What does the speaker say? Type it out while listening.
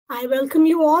I welcome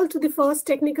you all to the first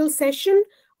technical session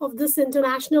of this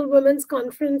International Women's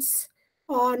Conference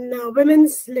on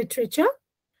Women's Literature.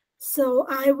 So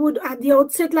I would at the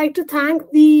outset like to thank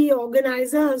the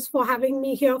organizers for having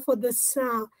me here for this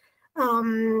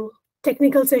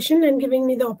technical session and giving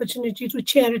me the opportunity to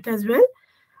chair it as well.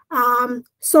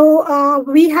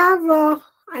 We have,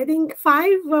 I think, 5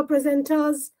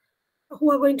 presenters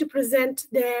who are going to present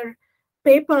their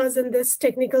papers in this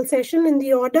technical session in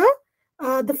the order.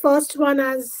 The first one,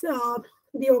 as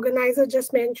the organizer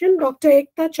just mentioned, Dr.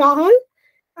 Ekta Chahal.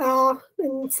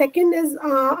 And second is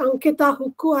Ankita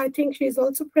Hukku. I think she's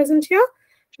also present here.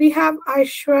 We have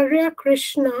Aishwarya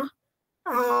Krishna.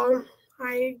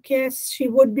 I guess she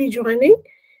would be joining.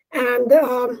 And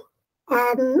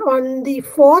on the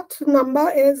 4th number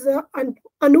is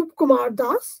Anup Kumar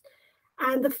Das.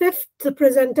 And the 5th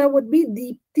presenter would be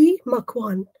Deepthi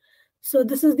Makwan. So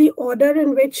this is the order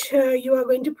in which you are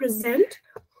going to present.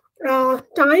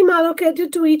 Time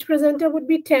allocated to each presenter would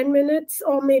be 10 minutes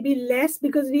or maybe less,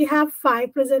 because we have 5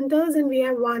 presenters and we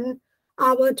have 1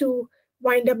 hour to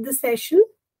wind up the session.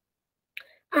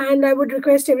 And I would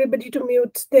request everybody to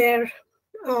mute their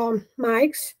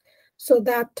mics so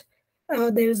that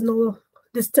there is no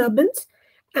disturbance.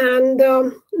 And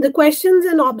the questions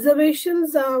and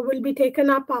observations will be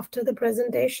taken up after the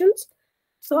presentations.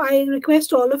 So I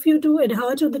request all of you to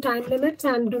adhere to the time limit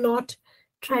and do not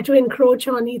try to encroach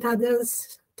on each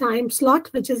other's time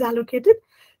slot, which is allocated.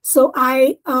 So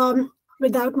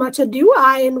without much ado,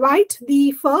 I invite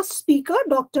the first speaker,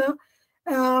 Dr.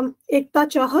 Ekta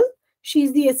Chahal.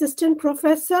 She's the Assistant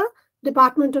Professor,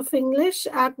 Department of English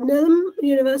at Nilm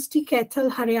University, Kaithal,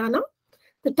 Haryana.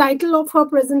 The title of her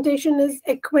presentation is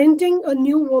Acquainting a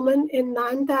New Woman in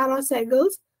Nayanthara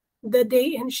Sehgal's The Day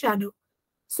in Shadow.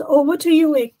 So over to you,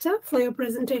 Ekta, for your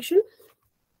presentation.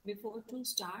 Before to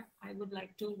start, I would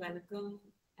like to welcome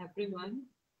everyone,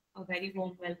 a very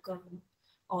warm welcome,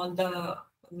 all the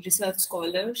research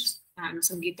scholars and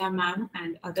Sangeeta ma'am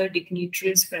and other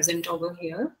dignitaries present over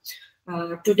here.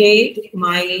 Today,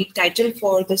 my title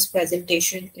for this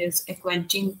presentation is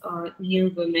Acquainting New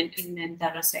Women in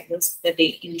Nayanthara Sehgal's The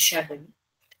Day in Shadow.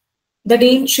 The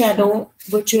Day in Shadow,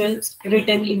 which was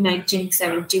written in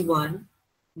 1971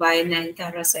 by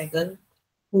Nayanthara Sehgal,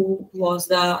 who was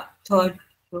the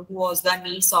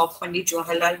niece of Pandit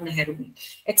Jawaharlal Nehru,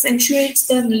 accentuates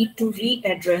the need to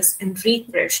readdress and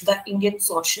refresh the Indian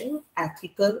social,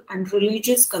 ethical, and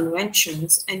religious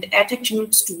conventions and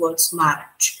attitudes towards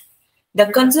marriage. The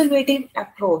conservative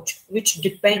approach, which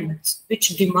demands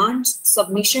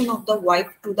submission of the wife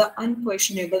to the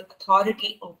unquestionable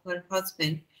authority of her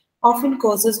husband, often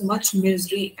causes much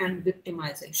misery and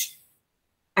victimization.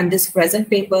 And this present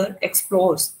paper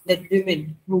explores that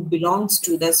women who belongs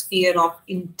to the sphere of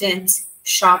intense,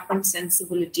 sharpened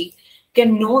sensibility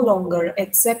can no longer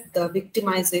accept the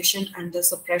victimization and the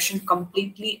suppression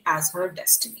completely as her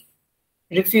destiny.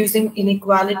 Refusing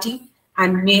inequality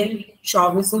and male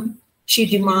chauvinism, she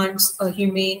demands a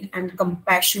humane and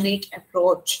compassionate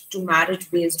approach to marriage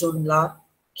based on love,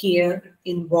 care,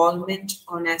 involvement,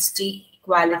 honesty,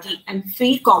 equality, and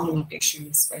free communication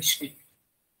especially.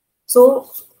 So,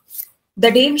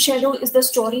 The Day in Shadow is the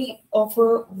story of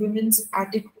a woman's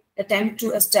attempt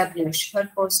to establish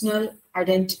her personal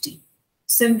identity.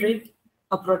 Simrit,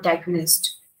 a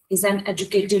protagonist, is an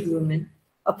educated woman,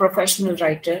 a professional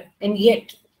writer, and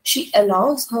yet she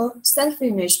allows her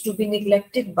self-image to be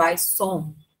neglected by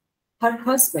Som, her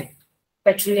husband,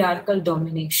 patriarchal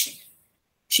domination.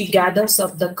 She gathers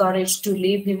up the courage to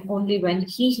leave him only when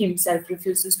he himself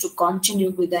refuses to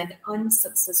continue with an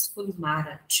unsuccessful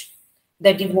marriage.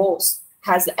 The divorce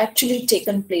has actually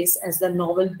taken place as the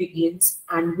novel begins,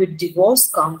 and with divorce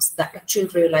comes the actual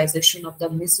realization of the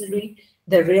misery,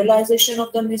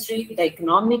 the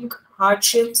economic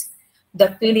hardships,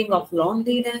 the feeling of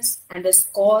loneliness, and a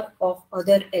score of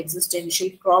other existential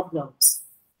problems.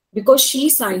 Because she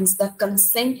signs the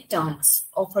consent terms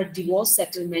of her divorce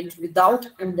settlement without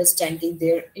understanding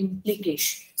their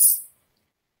implications.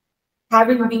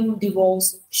 Having been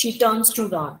divorced, she turns to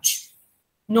Raj,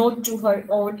 not to her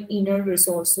own inner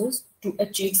resources to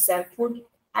achieve selfhood.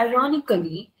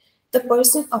 Ironically, the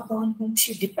person upon whom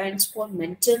she depends for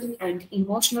mental and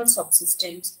emotional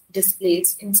subsistence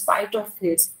displays, in spite of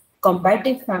his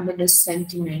combative feminist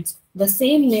sentiments, the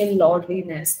same male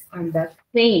lordliness and the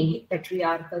same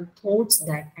patriarchal thoughts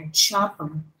that had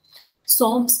sharpened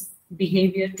Som's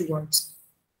behavior towards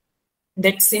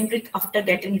that Simrit after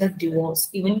getting the divorce.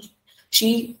 Even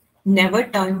she never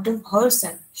turned to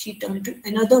herself, she turned to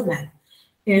another man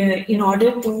in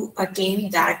order to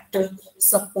attain that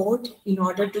support, in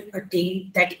order to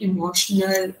attain that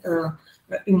emotional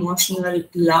emotional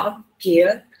love,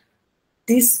 care.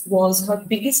 This was her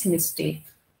biggest mistake.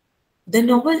 The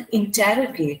novel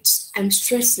interrogates and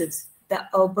stresses the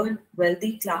urban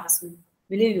wealthy class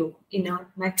milieu in a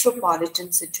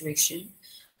metropolitan situation,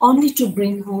 only to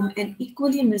bring home an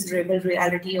equally miserable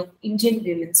reality of Indian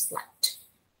women's plight.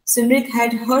 Simrit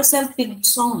had herself picked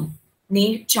Song,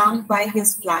 charmed by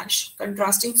his flash,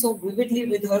 contrasting so vividly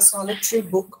with her solitary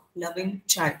book-loving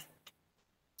childhood.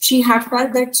 She had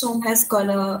felt that Song has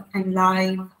color and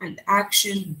life and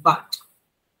action, but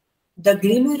the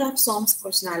glimmer of Song's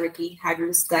personality had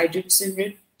misguided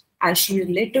Simrit, as she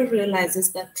later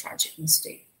realizes that tragic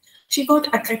mistake. She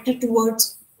got attracted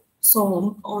towards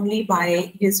Song only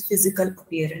by his physical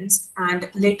appearance, and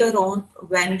later on,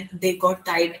 when they got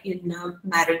tied in a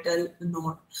marital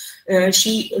knot,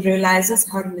 she realizes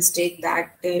her mistake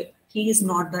that he is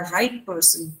not the right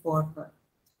person for her.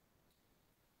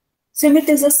 Simrit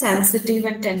is a sensitive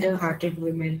and tender-hearted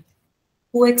woman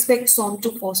who expects Som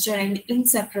to foster an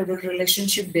inseparable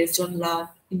relationship based on love,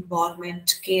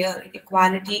 involvement, care,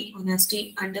 equality,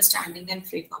 honesty, understanding, and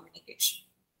free communication.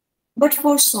 But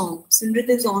for Som, Simrit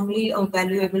is only a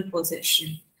valuable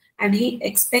possession, and he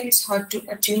expects her to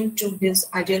attune to his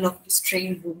ideal of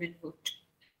restrained womanhood.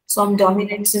 Som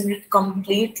dominates Simrit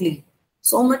completely,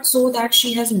 so much so that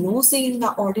she has no say in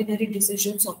the ordinary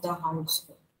decisions of the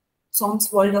household.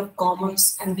 Som's world of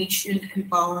commerce, ambition,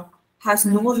 and power has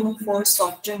no room for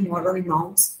softer moral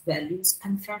norms, values,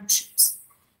 and friendships.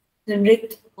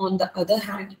 Simrit, on the other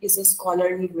hand, is a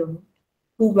scholarly woman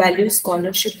who values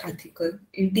scholarship, ethical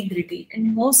integrity,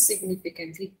 and most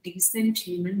significantly, decent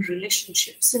human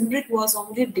relationships. Simrit was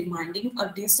only demanding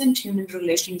a decent human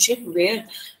relationship where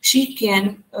she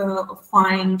can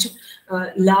find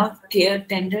love, care,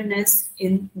 tenderness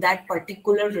in that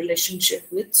particular relationship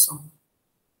with Som.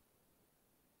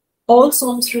 All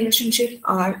Som's relationships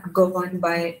are governed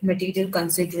by material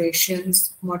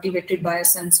considerations, motivated by a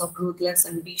sense of ruthless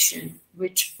ambition,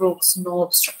 which brooks no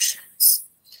obstructions.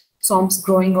 Som's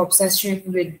growing obsession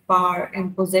with power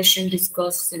and possession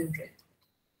disgusts Simrit.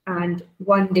 And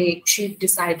one day she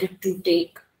decided to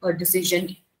take a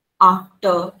decision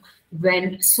after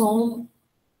when Som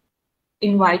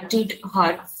invited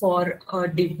her for a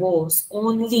divorce.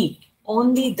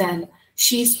 Only then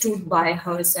she stood by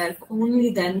herself.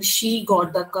 Only then she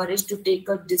got the courage to take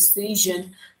a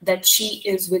decision that she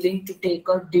is willing to take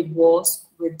a divorce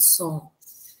with Som.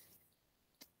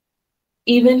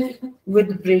 Even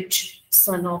with Bridge,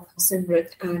 son of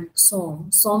Simrit and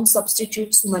Som, Som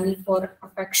substitutes money for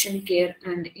affection, care,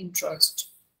 and interest.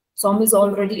 Som is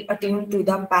already attuned to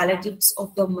the palliatives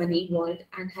of the money world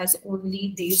and has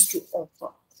only these to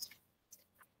offer.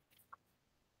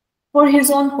 For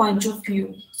his own point of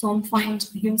view, Som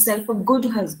finds himself a good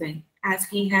husband as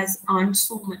he has earned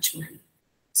so much money.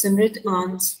 Simrit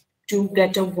earns to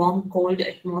get a warm, cold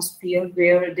atmosphere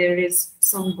where there is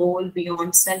some goal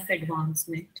beyond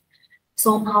self-advancement.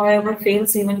 Som, however,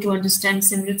 fails even to understand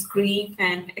Simrit's grief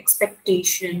and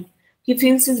expectation. He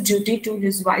feels his duty to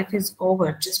his wife is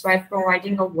over just by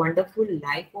providing a wonderful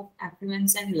life of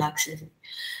affluence and luxury.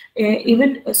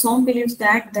 Even Som believes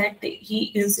that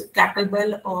he is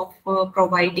capable of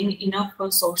providing enough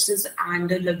sources and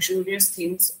luxurious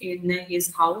things in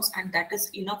his house, and that is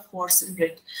enough for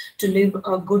Simrit to live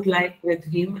a good life with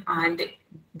him, and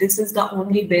this is the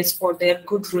only base for their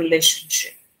good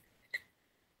relationship.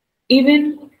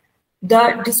 Even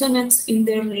the dissonance in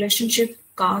their relationship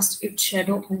casts its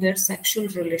shadow on their sexual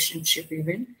relationship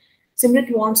even.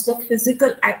 Simrit wants the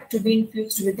physical act to be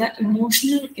infused with the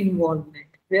emotional involvement,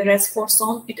 whereas for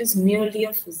Som it is merely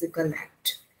a physical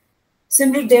act.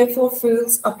 Simrit therefore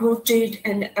feels uprooted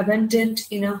and abandoned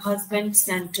in a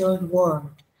husband-centered world.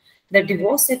 The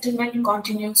divorce settlement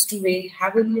continues to weigh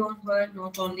heavily on her,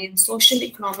 not only in social,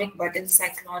 economic, but in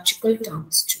psychological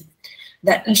terms too.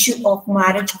 The issue of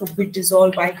marriage could be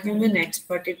dissolved by human acts,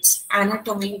 but its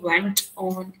anatomy went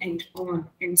on,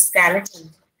 and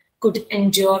skeleton could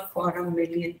endure for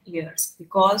 1,000,000 years,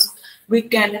 because we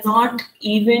cannot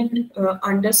even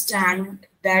understand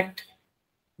that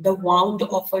the wound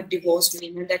of a divorced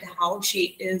woman, that how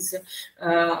she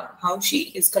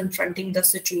is confronting the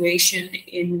situation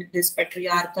in this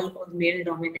patriarchal or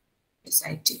male-dominated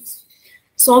society.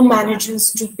 Som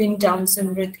manages to pin down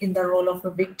Simrit in the role of a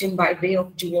victim by way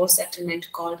of divorce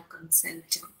settlement called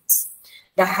consentence.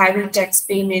 The heavy tax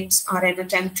payments are an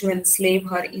attempt to enslave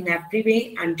her in every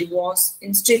way, and divorce,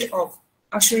 instead of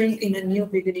ushering in a new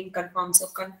beginning, confirms a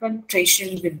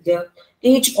confrontation with the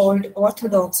age-old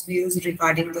orthodox views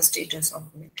regarding the status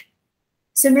of women.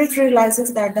 Simrit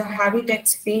realizes that the heavy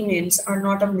tax payments are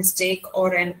not a mistake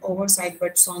or an oversight,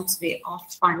 but Som's way of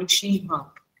punishing her.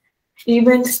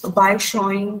 even by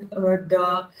showing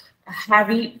the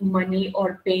heavy money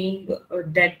or paying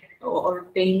debt or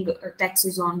paying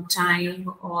taxes on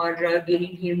time or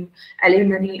giving him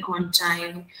alimony on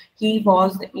time. He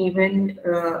was even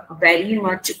very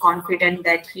much confident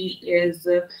that he is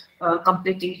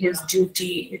completing his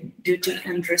duty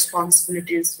and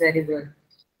responsibilities very well.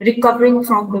 Recovering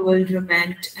from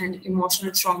bewilderment and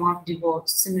emotional trauma of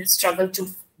divorce, Simi struggled to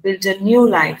build a new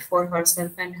life for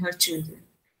herself and her children.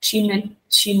 She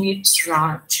meets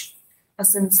Raj, a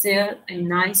sincere and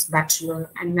nice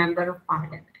bachelor and member of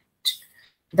parliament.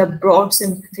 The broad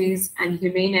sympathies and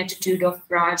humane attitude of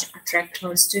Raj attract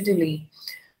her steadily.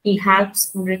 He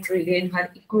helps Smrit regain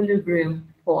her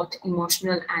equilibrium, both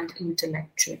emotional and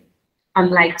intellectual.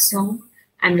 Unlike Song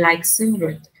and like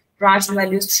Simrit, Raj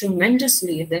values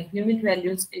tremendously the human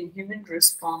values and human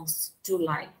response to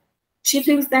life. She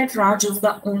thinks that Raj is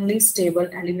the only stable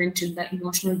element in the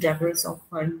emotional debris of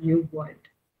her new world.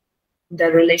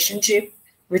 The relationship,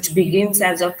 which begins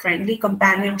as a friendly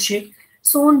companionship,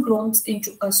 soon blooms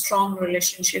into a strong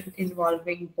relationship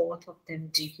involving both of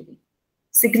them deeply.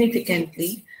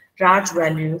 Significantly, Raj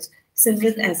values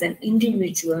Simrit as an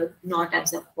individual, not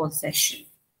as a possession.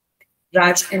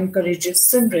 Raj encourages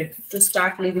Simrit to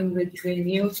start living with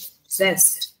renewed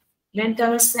zest.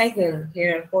 Mentor Sehgal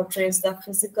here portrays the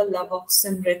physical love of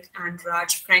Simrit and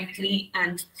Raj frankly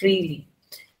and freely.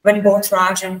 When both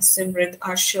Raj and Simrit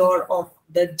are sure of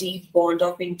the deep bond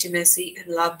of intimacy and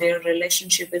love, their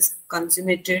relationship is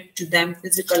consummated. To them,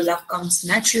 physical love comes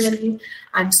naturally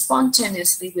and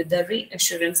spontaneously with the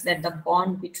reassurance that the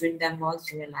bond between them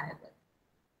was reliable.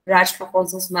 Raj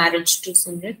proposes marriage to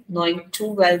Simrit, knowing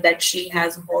too well that she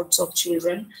has hordes of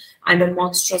children and a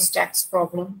monstrous tax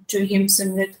problem. To him,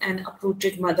 Simrit, an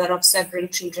uprooted mother of several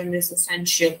children, is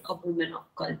essential, a woman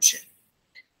of culture.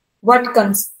 What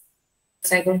concerns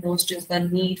Sehgal most is the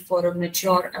need for a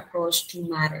mature approach to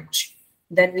marriage,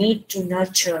 the need to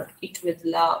nurture it with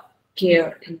love,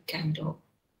 care, and candor.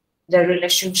 The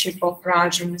relationship of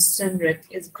Raj and Simrit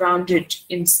is grounded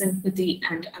in sympathy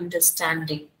and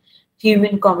understanding,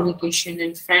 human communication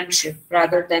and friendship,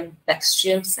 rather than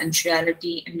bestial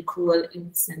sensuality and cruel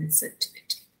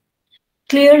insensitivity.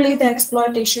 Clearly, the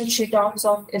exploitation she talks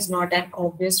of is not an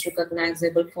obvious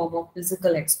recognizable form of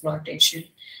physical exploitation,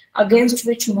 against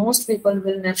which most people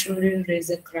will naturally raise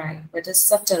a cry, but a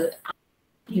subtle,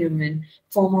 human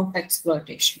form of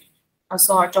exploitation, a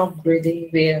sort of breathing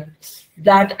where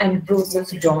blood and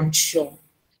bruises don't show.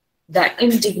 The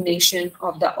indignation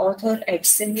of the author at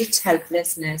Simrit's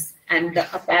helplessness and the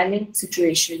appalling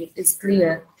situation is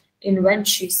clear in when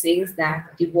she says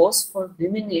that divorce for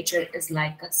women nature is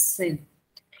like a sin.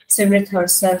 Simrit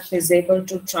herself is able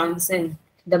to transcend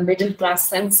the middle class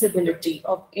sensibility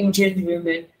of Indian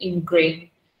women ingrained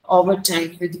over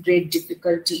time with great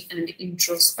difficulty and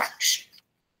introspection.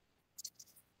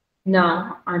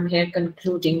 Now, I'm here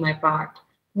concluding my part.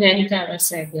 Nayanthara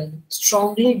Sehgal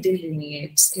strongly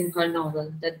delineates in her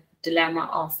novel the dilemma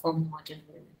of a modern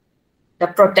woman. The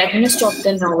protagonist of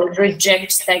the novel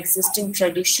rejects the existing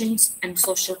traditions and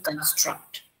social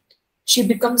construct. She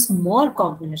becomes more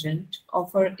cognizant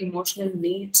of her emotional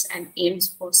needs and aims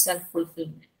for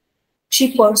self-fulfillment.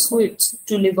 She pursues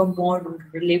to live a more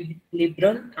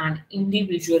liberal and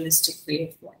individualistic way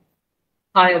of life.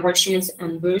 However, she is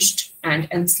ambushed and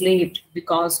enslaved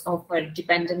because of her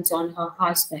dependence on her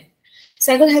husband.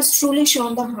 Sehgal has truly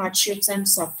shown the hardships and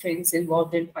sufferings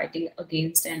involved in fighting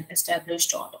against an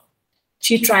established order.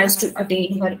 She tries to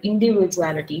attain her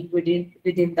individuality within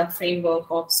the framework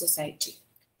of society.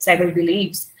 Sehgal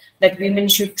believes that women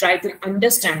should try to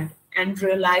understand and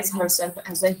realize herself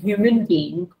as a human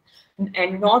being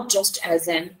and not just as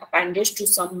an appendage to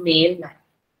some male line.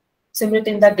 Simrit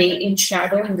in the Day in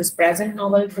Shadow in this present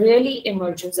novel really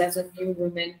emerges as a new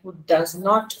woman who does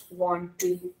not want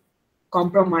to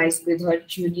compromise with her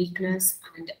uniqueness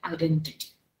and identity.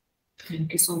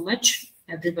 Thank you so much,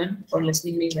 everyone, for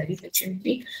listening me very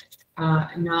patiently.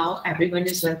 Now, everyone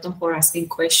is welcome for asking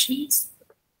questions.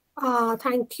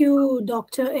 Thank you,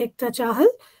 Dr. Ekta Chahal,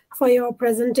 for your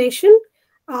presentation.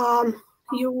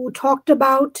 You talked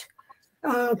about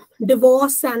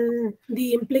divorce and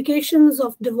the implications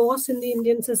of divorce in the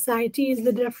Indian society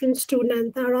with reference to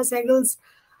Nayanthara Sehgal's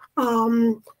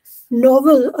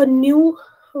novel,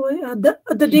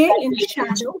 The Day in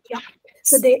Shadow. Yeah,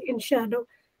 The Day in Shadow.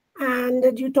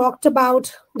 And you talked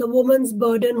about the woman's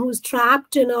burden who's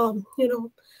trapped in an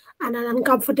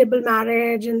uncomfortable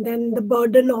marriage, and then the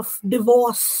burden of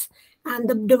divorce and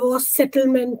the divorce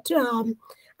settlement,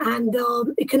 and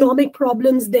the economic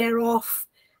problems thereof,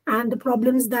 and the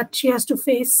problems that she has to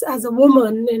face as a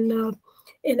woman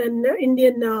in an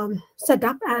Indian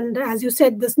setup. And as you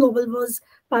said, this novel was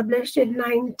published in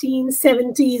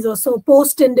 1970s or so,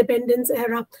 post-independence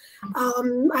era.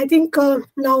 I think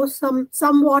now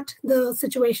somewhat the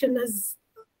situation is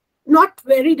not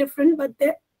very different, but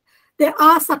there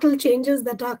are subtle changes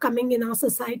that are coming in our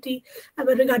society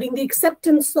regarding the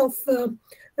acceptance of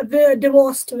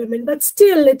divorced women, but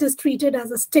still it is treated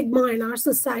as a stigma in our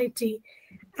society.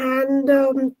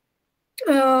 And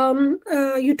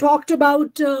you talked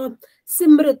about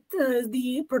Simrit,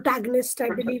 the protagonist, I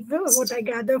believe, what I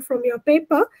gather from your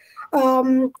paper.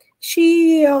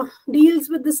 She deals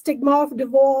with the stigma of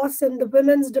divorce and the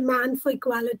women's demand for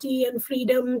equality and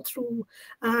freedom through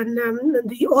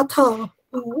the author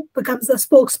who becomes the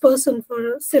spokesperson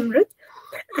for Simrit.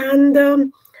 And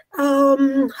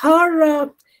her,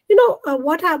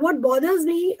 what bothers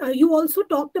me, you also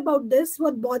talked about this,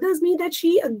 what bothers me that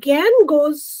she again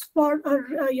goes for,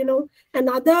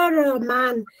 another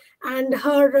man, and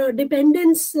her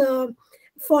dependence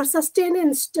for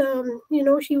sustenance,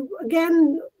 she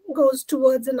again goes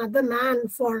towards another man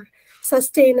for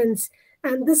sustenance.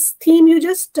 And this theme you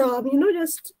just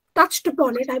touched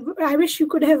upon it. I wish you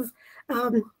could have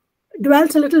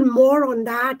dwelt a little more on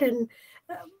that, and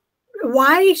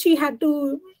why she had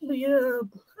to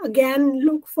again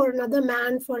look for another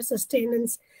man for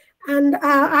sustenance. And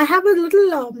I have a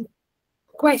little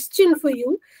question for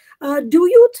you. Do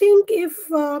you think if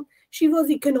she was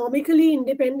economically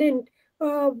independent,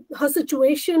 her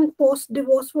situation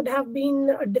post-divorce would have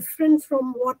been different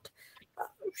from what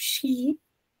she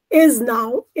is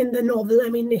now in the novel? I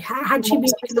mean, had she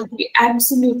been...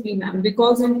 Absolutely, ma'am.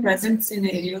 Because in present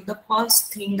scenario, the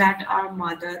first thing that our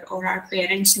mother or our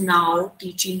parents now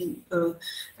teaching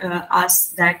us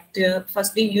that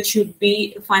firstly you should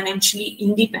be financially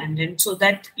independent, so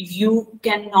that you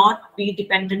cannot be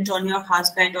dependent on your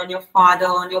husband, on your father,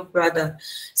 on your brother.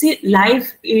 See,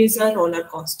 life is a roller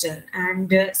coaster,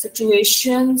 and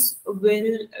situations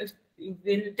will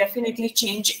definitely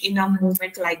change in a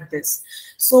moment like this.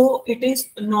 So it is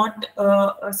not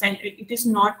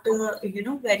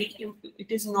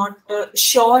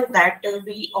sure that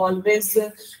we always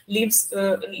live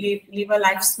a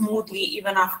life smoothly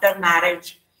even after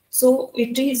marriage. So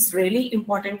it is really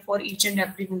important for each and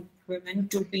every woman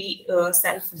to be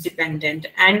self-dependent.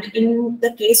 And in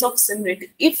the case of Simrit,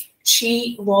 if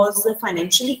she was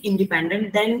financially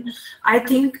independent, then I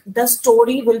think the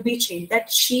story will be changed,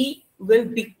 that she will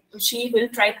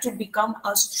try to become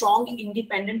a strong,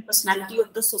 independent personality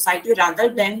of the society, rather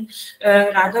than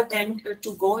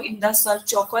to go in the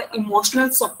search of emotional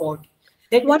support.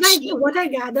 What I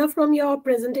gather from your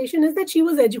presentation is that she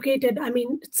was educated. I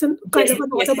mean, it's kind of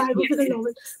an autobiographical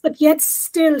novel, but yet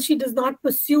still she does not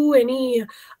pursue any,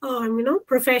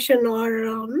 profession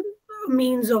or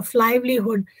means of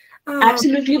livelihood.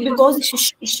 Absolutely, because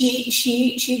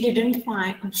she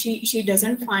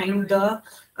doesn't find the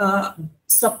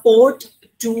support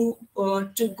to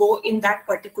go in that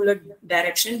particular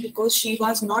direction, because she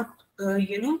was not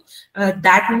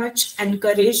that much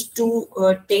encouraged to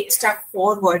take step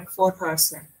forward for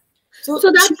herself. So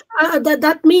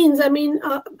that means, I mean,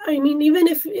 even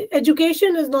if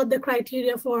education is not the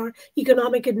criteria for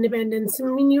economic independence, I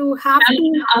mean, you have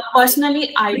to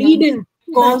personally, I read in.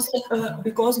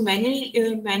 Because many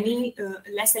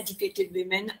less educated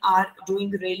women are doing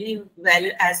really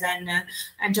well as an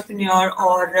entrepreneur,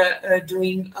 or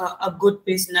doing a good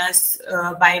business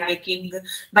by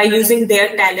using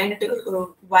their talent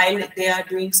while they are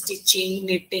doing stitching,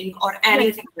 knitting, or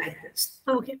anything like this.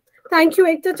 Okay, thank you,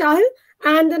 Ekta Chahal.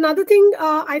 And another thing,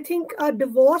 I think a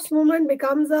divorced woman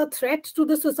becomes a threat to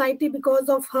the society because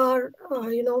of her,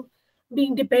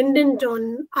 being dependent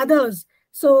on others.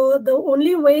 So the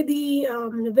only way the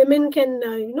women can,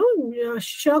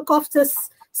 shirk off this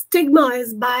stigma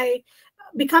is by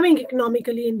becoming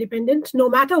economically independent, no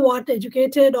matter what,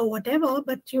 educated or whatever.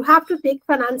 But you have to take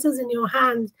finances in your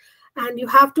hands, and you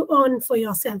have to earn for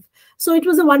yourself. So it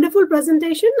was a wonderful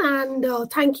presentation, and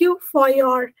thank you for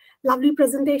your lovely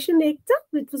presentation, Ekta.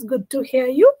 It was good to hear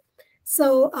you.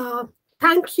 So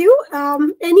thank you.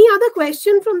 Any other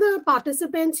question from the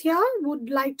participants here would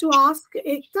like to ask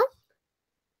Ekta?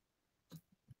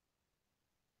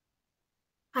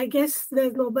 I guess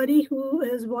there's nobody who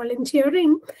is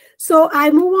volunteering. So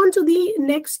I move on to the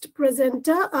next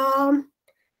presenter.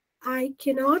 I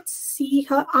cannot see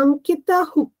her. Ankita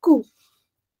Hukku.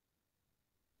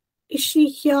 Is she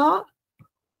here?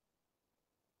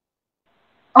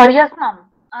 Oh, yes, ma'am.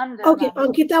 I'm there. Okay,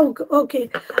 Ankita Hukku. Okay.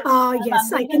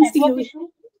 Yes, I can see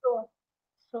you.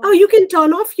 So you can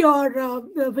turn off your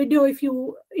video if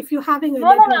you're having a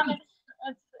no, ma'am.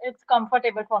 It's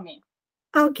comfortable for me.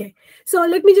 Okay, so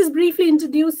let me just briefly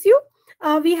introduce you.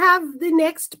 We have the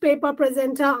next paper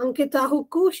presenter, Ankita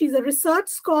Hukku. She's a research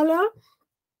scholar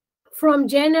from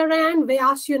Jain and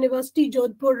Vyas University,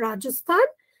 Jodhpur, Rajasthan.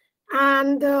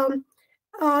 And her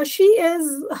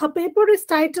paper is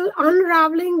titled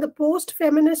Unraveling the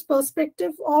Post-Feminist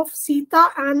Perspective of Sita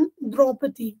and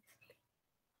Draupadi.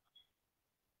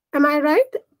 Am I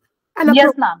right?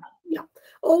 Yes, ma'am. Yeah.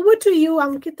 Over to you,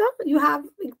 Ankita. You have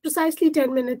precisely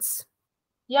 10 minutes.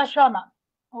 Yeah, sure, ma'am.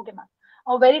 Okay, ma'am.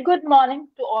 A very good morning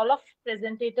to all of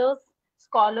presentators,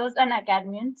 scholars, and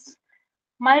academians.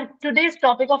 My today's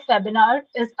topic of webinar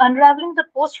is unraveling the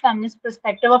post-feminist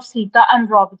perspective of Sita and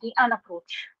Draupadi and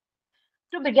approach.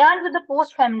 To begin with the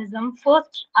post-feminism,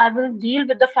 first I will deal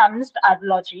with the feminist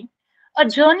ideology. A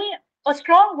journey, a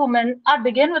strong woman, I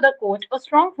begin with a quote, a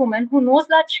strong woman who knows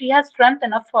that she has strength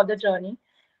enough for the journey,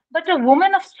 but a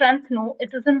woman of strength knows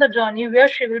it is in the journey where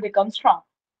she will become strong.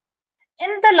 In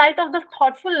the light of the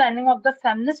thoughtful learning of the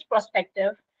feminist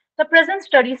perspective, the present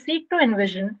study seek to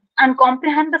envision and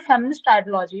comprehend the feminist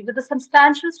ideology with a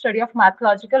substantial study of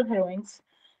mythological heroines,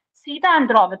 Sita and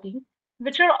Draupadi,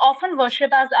 which are often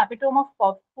worshipped as the epitome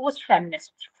of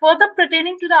post-feminist. Further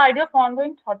pertaining to the idea of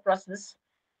ongoing thought process,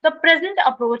 the present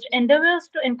approach endeavors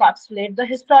to encapsulate the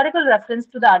historical reference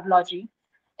to the ideology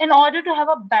in order to have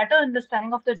a better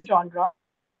understanding of the genre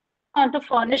and moving on to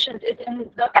furnish it in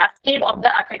the cascade of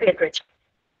the epic literature.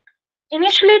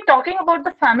 Initially, talking about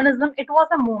the feminism, it was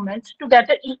a movement to get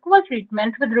an equal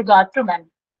treatment with regard to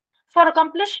men. For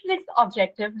accomplishing this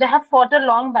objective, they have fought a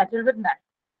long battle with men,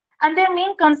 and their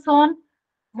main concern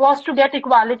was to get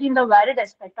equality in the varied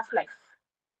aspect of life.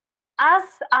 As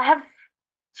I have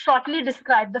shortly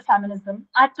described the feminism,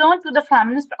 I turn to the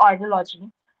feminist ideology.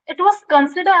 It was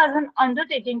considered as an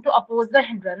undertaking to oppose the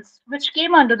hindrance which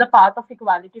came under the path of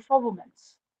equality for women.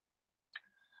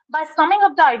 By summing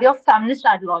up the idea of feminist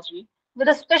ideology with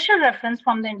a special reference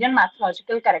from the Indian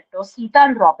mythological characters Sita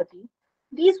and Draupadi,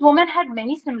 these women had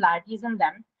many similarities in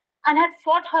them and had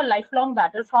fought her lifelong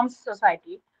battle from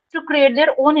society to create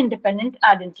their own independent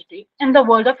identity in the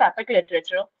world of epic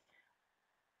literature and to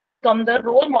become the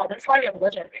role model for younger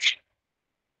generation.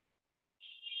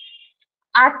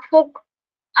 At folk,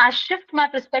 I shift my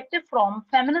perspective from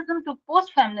feminism to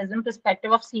post-feminism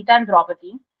perspective of Sita and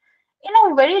Draupadi. In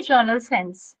a very general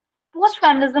sense,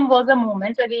 post-feminism was a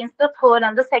movement against the third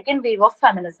and the second wave of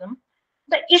feminism.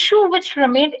 The issue which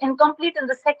remained incomplete in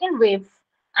the second wave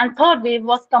and third wave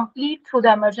was complete through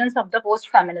the emergence of the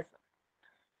post-feminism.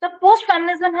 The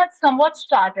post-feminism had somewhat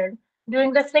started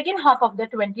during the second half of the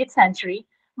 20th century,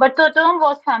 but the term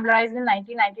was familiarized in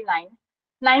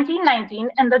 1919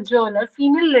 in the journal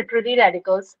Female Literary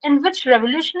Radicals, in which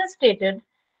revolutionists stated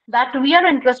that we are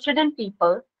interested in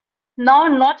people, now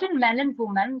not in men and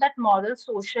women, that moral,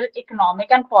 social,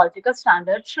 economic, and political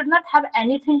standards should not have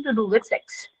anything to do with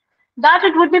sex, that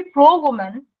it would be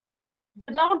pro-woman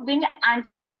without being anti-woman.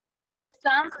 This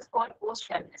stance is called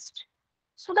post-feminist.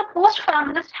 So the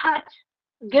post-feminist had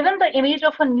given the image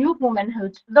of a new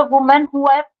womanhood, the woman who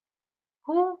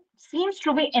seems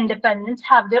to be independent,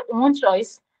 have their own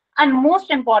choice, and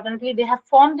most importantly, they have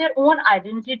formed their own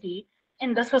identity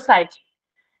in the society.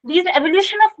 This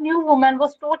evolution of new women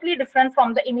was totally different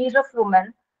from the image of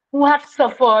women who have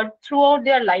suffered throughout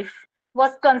their life,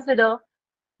 was considered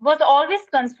was always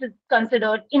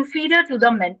considered inferior to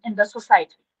the men in the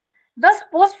society. Thus,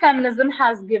 post-feminism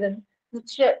has given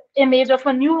the image of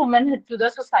a new womanhood to the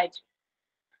society.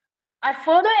 I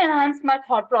further enhanced my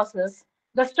thought process.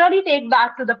 The study take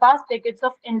back to the past decades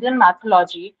of Indian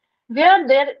mythology, where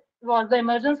there was the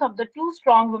emergence of the two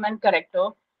strong women character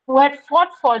who had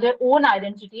fought for their own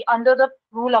identity under the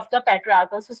rule of the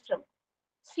patriarchal system.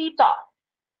 Sita,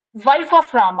 wife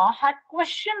of Rama, had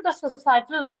questioned the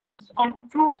societal norms on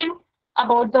proving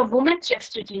about the woman's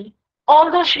chastity,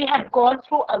 although she had gone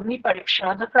through Agni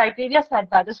Pariksha, the criteria set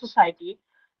by the society,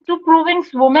 to proving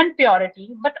woman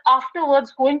purity, but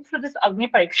afterwards going through this Agni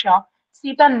Pariksha,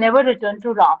 Sita never returned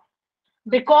to Ram,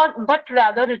 but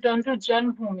rather returned to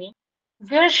Janbhumi,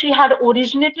 where she had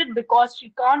originated because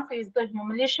she can't face the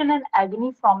humiliation and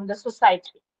agony from the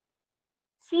society.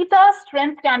 Sita's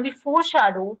strength can be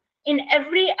foreshadowed in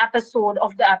every episode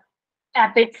of the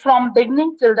epic from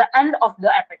beginning till the end of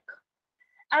the epic.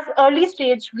 As early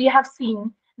stage, we have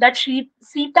seen that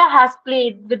Sita has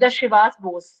played with the Shiva's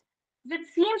bows, which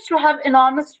seems to have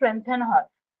enormous strength in her.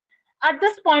 At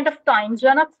this point of time,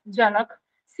 Janak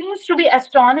seems to be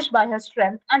astonished by her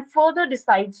strength and further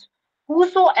decides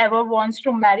whosoever wants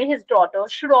to marry his daughter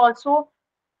should also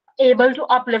able to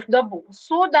uplift the bow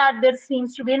so that there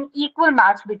seems to be an equal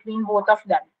match between both of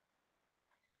them.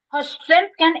 Her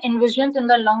strength can envision in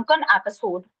the Lankan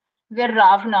episode where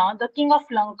Ravana, the king of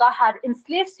Lanka, had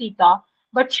enslaved Sita,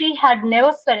 but she had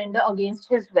never surrendered against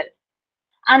his will,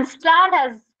 and stand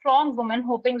as a strong woman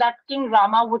hoping that King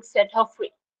Rama would set her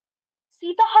free.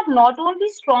 Sita had not only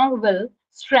strong will,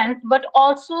 strength, but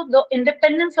also the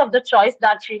independence of the choice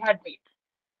that she had made,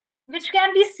 which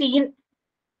can be seen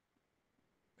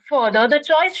further, the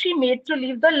choice she made to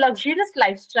leave the luxurious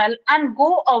lifestyle and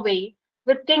go away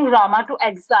with King Rama to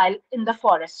exile in the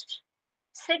forest.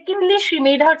 Secondly, she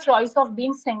made her choice of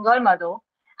being single mother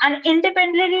and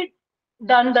independently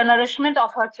done the nourishment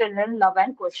of her children, Love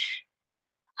and Kush.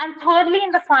 And thirdly,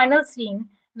 in the final scene,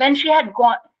 when she had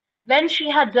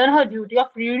done her duty of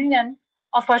reunion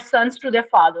of her sons to their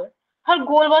father, her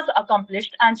goal was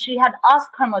accomplished, and she had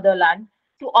asked her motherland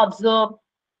to observe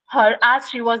her as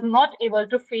she was not able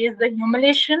to face the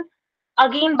humiliation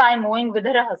again by moving with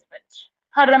her husband.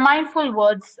 Her remindful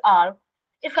words are,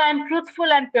 "If I am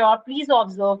truthful and pure, please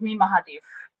observe me, Mahadev."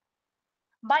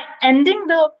 By ending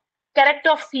the character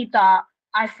of Sita,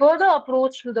 I further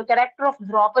approached to the character of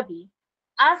Draupadi,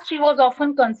 as she was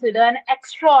often considered an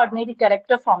extraordinary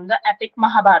character from the epic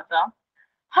Mahabharata.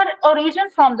 Her origin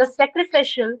from the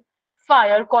sacrificial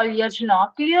fire called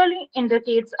Yajna clearly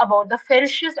indicates about the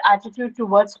ferocious attitude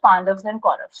towards Pandavas and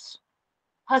Kauravas.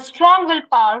 Her strong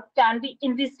willpower can be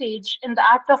envisaged in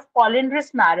the act of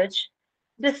polyandrous marriage,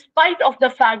 despite of the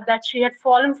fact that she had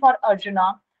fallen for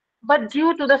Arjuna, but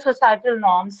due to the societal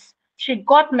norms, she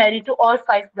got married to all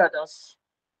five brothers.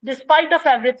 Despite of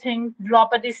everything,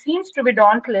 Draupadi seems to be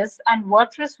dauntless and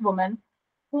virtuous woman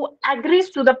who agrees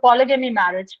to the polygamy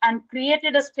marriage and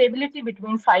created a stability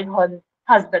between five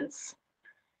husbands.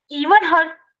 Even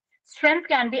her strength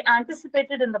can be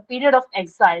anticipated in the period of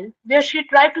exile, where she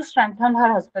tried to strengthen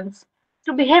her husbands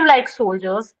to behave like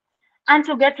soldiers and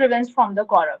to get revenge from the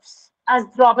Kauravas, as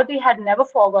Draupadi had never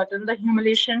forgotten the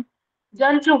humiliation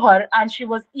done to her and she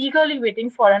was eagerly waiting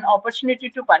for an opportunity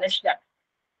to punish them.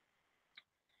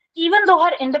 Even though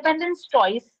her independence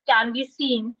choice can be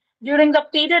seen during the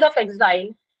period of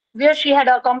exile, where she had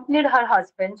accompanied her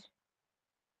husband.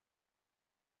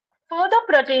 Further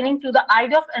pertaining to the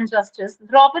idea of injustice,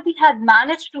 Draupadi had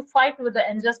managed to fight with the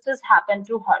injustice happened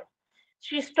to her.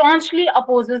 She staunchly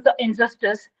opposes the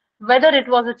injustice, whether it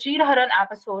was a Chirharan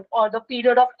episode or the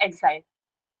period of exile,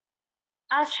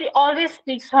 as she always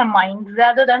speaks her mind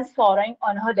rather than soaring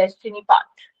on her destiny path.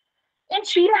 In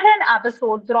Chirharan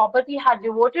episode, Draupadi had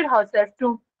devoted herself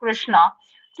to Krishna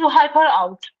to help her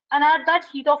out, and at that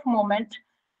heat of moment,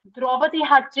 Draupadi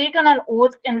had taken an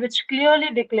oath in which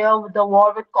clearly declared the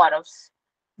war with Kauravas,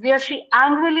 where she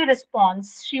angrily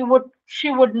responds she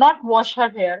would not wash her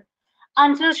hair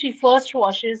until she first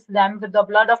washes them with the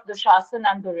blood of Dushasan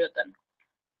and Duryodhan.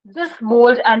 This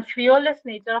bold and fearless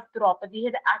nature of Draupadi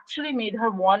had actually made her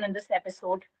won in this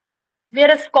episode,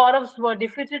 whereas Kauravas were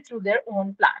defeated through their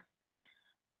own plan.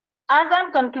 As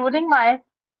I'm concluding my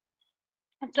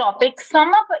topic,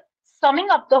 summing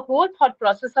up the whole thought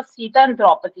process of Sita and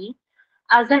Draupadi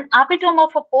as an epitome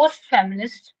of a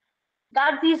post-feminist,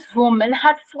 that these women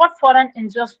had fought for an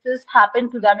injustice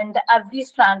happened to them in the every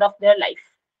strand of their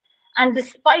life. And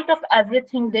despite of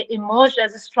everything, they emerged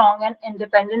as a strong and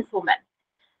independent women.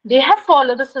 They have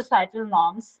followed the societal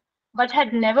norms, but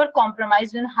had never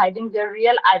compromised in hiding their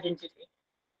real identity.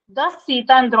 Thus,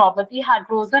 Sita and Draupadi had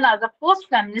risen as a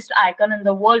post-feminist icon in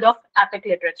the world of epic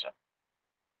literature.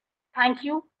 Thank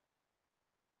you.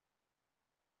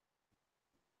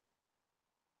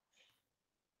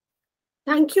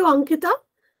 Thank you, Ankita,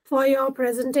 for your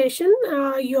presentation.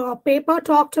 Your paper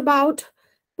talked about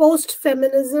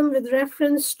post-feminism with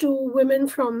reference to women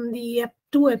from the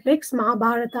two epics,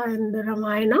 Mahabharata and the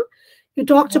Ramayana. You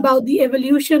talked about the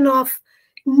evolution of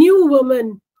new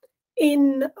women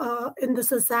in the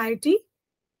society.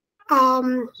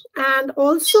 And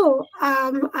also,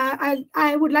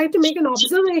 I would like to make an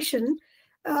observation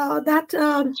that,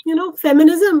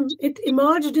 feminism, it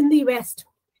emerged in the West.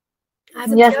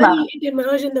 As a Yes, ma'am. theory, it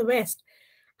emerged in the West.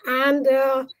 And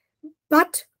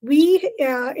but we,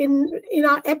 in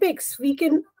our epics, we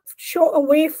can show a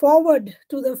way forward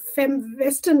to the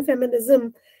Western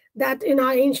feminism, that in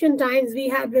our ancient times we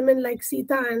had women like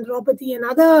Sita and Draupadi and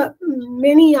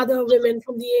many other women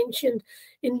from the ancient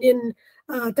Indian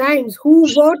times who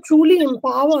were truly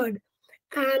empowered,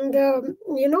 and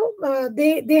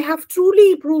they have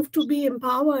truly proved to be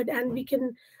empowered, and we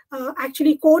can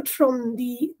actually quote from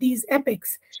these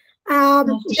epics.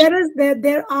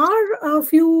 There are a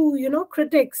few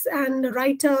critics and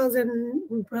writers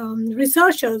and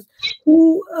researchers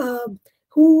who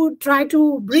try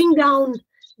to bring down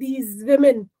these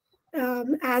women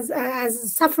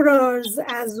as sufferers,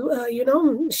 as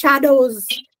shadows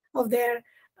of their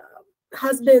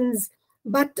husbands.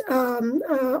 But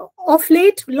of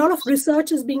late, a lot of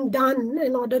research is being done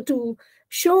in order to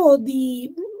show the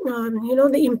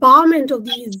the empowerment of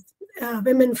these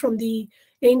women from the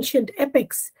ancient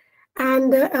epics.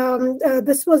 And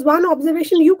this was one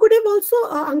observation. You could have also,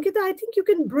 Ankita, I think you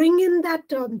can bring in that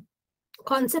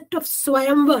concept of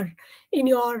swayamvar in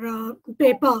your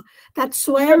paper. That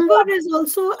swayamvar is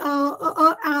also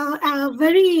a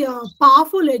very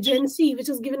powerful agency which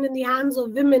is given in the hands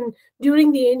of women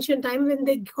during the ancient time when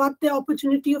they got the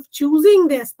opportunity of choosing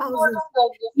their spouses.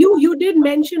 You did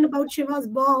mention about Shiva's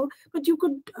bow, but you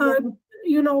could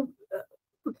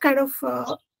kind of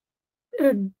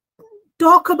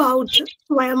talk about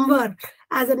Swayamvar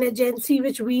as an agency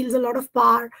which wields a lot of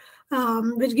power,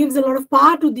 which gives a lot of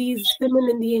power to these women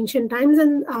in the ancient times.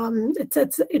 And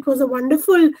it was a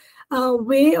wonderful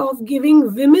way of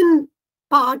giving women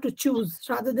power to choose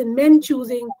rather than men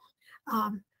choosing.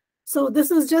 So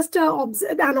this is just an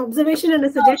observation and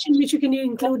a suggestion which you can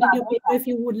include in your paper if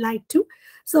you would like to.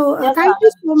 So thank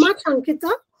you so much,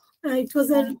 Ankita. It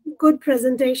was a good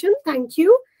presentation. Thank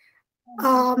you.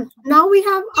 Now we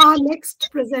have our next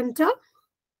presenter.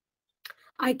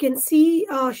 I can see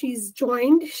she's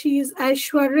joined. She is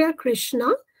Aishwarya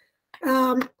Krishna.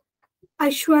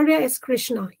 Aishwarya S.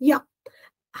 Krishna. Yeah.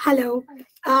 Hello.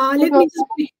 Let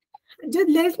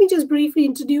me just briefly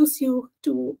introduce you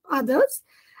to others.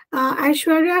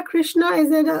 Aishwarya Krishna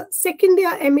is a second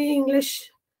year MA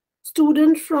English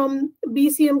student from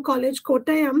BCM College,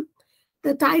 Kottayam.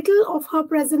 The title of her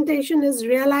presentation is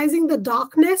Realizing the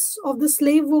Darkness of the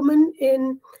Slave Woman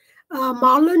in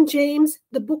Marlon James,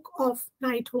 The Book of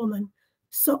Night Woman.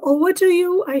 So over to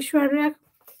you, Aishwarya,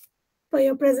 for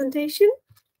your presentation.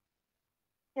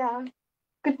 Yeah.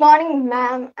 Good morning,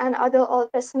 ma'am, and other all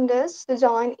presenters to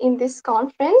join in this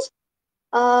conference.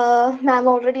 Ma'am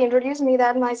already introduced me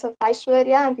that myself,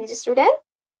 Aishwarya, I'm PG student.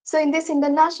 So in this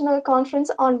international conference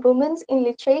on women in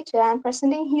literature, I'm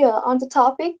presenting here on the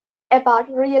topic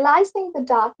about realizing the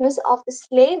darkness of the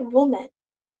slave woman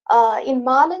in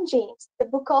Marlon James, The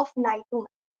Book of Night Woman.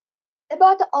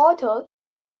 About the author,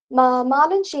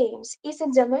 Marlon James is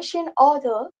a Jamaican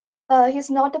author. His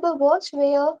notable works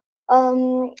were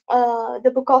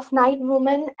The Book of Night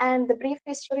Woman and The Brief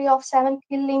History of Seven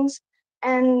Killings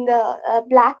and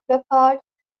Black Leopard,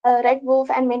 Red Wolf,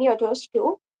 and many others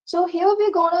too. So here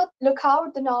we're gonna look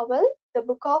out the novel, The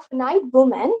Book of Night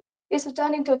Woman. It's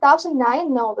written in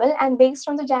 2009 novel and based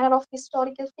on the genre of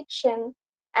historical fiction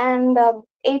and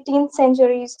 18th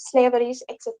centuries, slaveries,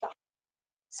 etc.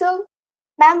 So,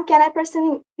 ma'am, can I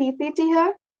present PPT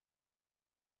here?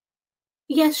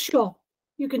 Yes, sure.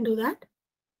 You can do that.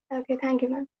 Okay, thank you,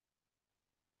 ma'am.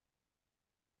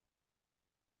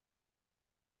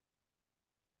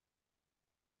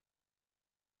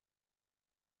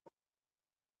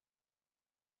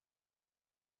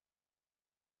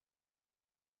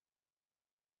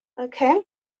 Okay.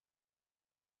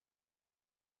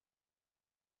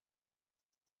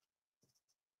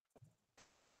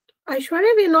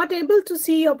 Aishwarya, we are not able to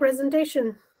see your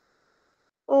presentation.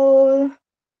 Oh,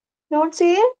 not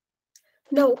see it?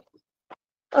 No.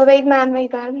 Oh, wait, ma'am,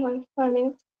 one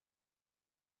minute.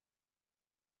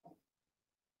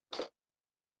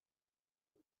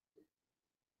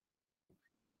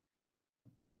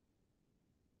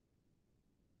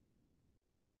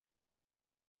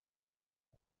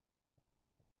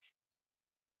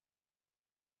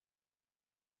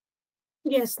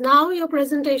 Yes, now your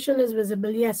presentation is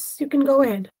visible. Yes, you can go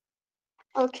ahead.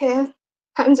 Okay,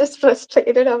 I'm just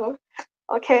frustrated about.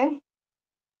 Okay.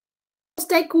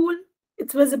 Stay cool.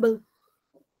 It's visible.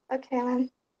 Okay, ma'am.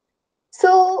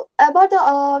 So about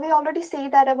the we already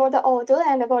said that about the author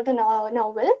and about the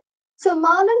novel. So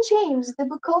Marlon James, The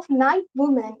Book of Night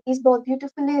Woman, is both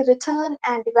beautifully written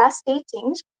and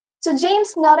devastating. So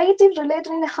James' narrative,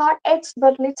 related in hard-edged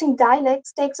but lifting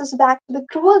dialects, takes us back to the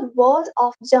cruel world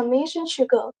of Jamaican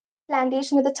sugar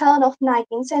plantation at the turn of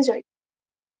 19th century.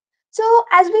 So,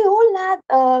 as we all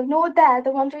know that the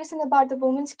one reason about the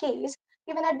women's case,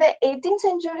 even at the 18th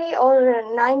century or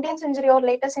 19th century or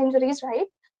later centuries, right,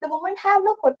 the women have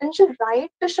no potential right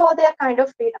to show their kind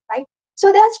of freedom, right?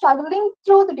 So they are struggling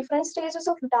through the different stages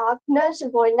of darkness,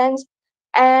 violence,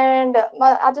 and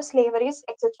other slaveries,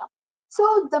 etc.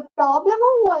 So the problem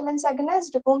of violence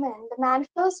against women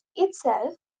manifests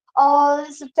itself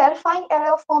as a terrifying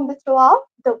area of form throughout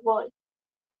the world.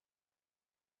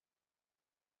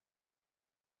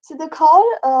 So the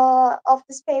core of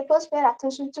these papers pay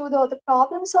attention to the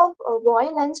problems of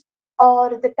violence or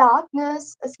the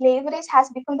darkness, slavery has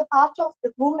become the part of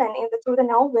the woman through the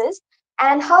novels,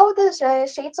 and how the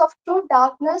shades of true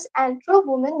darkness and true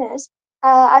womanness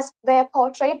as were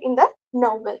portrayed in the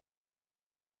novel.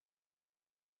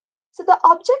 So the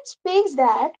object speaks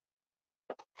that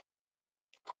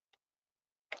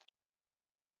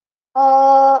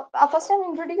first I'm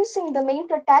introducing the main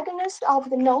protagonist of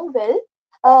the novel.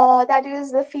 That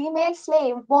is the female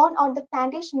slave born on the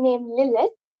plantation named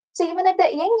Lilith. So even at the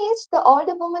young age, the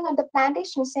older woman on the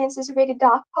plantation senses a very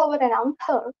dark power around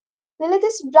her. Lilith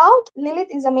is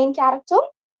the main character,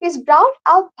 is brought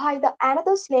up by the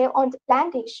another slave on the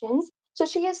plantations. So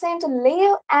she is sent to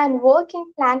live and work in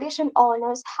plantation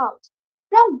owner's house.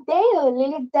 From there,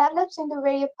 Lilith develops into a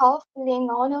very powerful young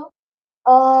owner.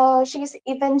 She is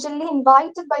eventually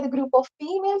invited by the group of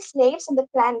female slaves in the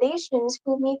plantations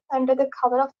who meet under the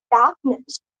cover of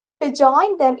darkness to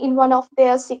join them in one of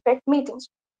their secret meetings.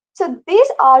 So these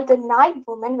are the night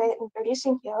women we're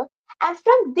introducing here. And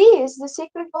from these, the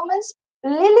secret women,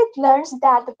 Lilith learns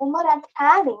that the women are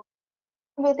planning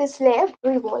with the slave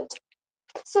revolt.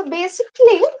 So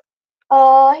basically,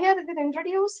 here they're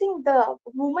introducing the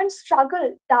woman's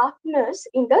struggle, darkness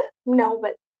in the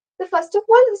novel. So first of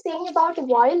all, the saying about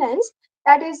violence,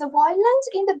 that is, the violence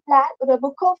in the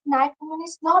Book of Night Woman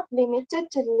is not limited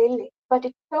to Lily, but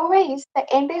it pervades the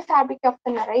entire fabric of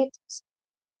the narratives.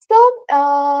 So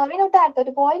we know that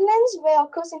the violence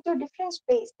occurs into different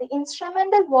ways: the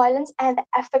instrumental violence and the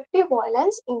affective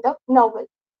violence in the novel.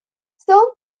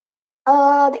 So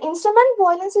the instrument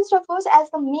violence is refers as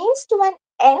the means to an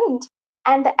end,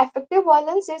 and the affective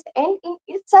violence is end in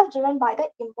itself driven by the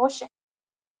emotion.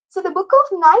 So the Book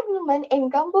of Night Woman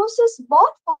encompasses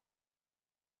both forms of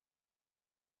violence,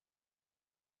 affective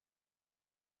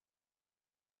violence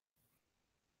and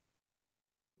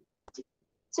the brutality.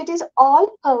 So it is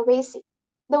all pervasive.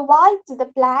 The whites,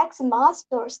 the blacks,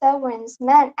 masters, servants,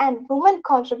 men, and women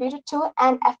contributed to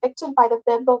and affected by the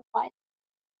web of violence.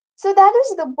 So that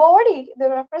is the body, the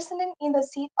representing in the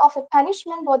seat of a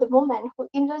punishment for the woman who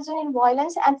indulged in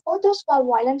violence and for those who are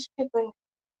violent people.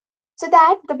 So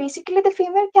that basically the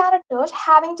female characters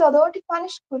having the authority to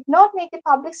punish could not make a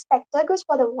public spectacles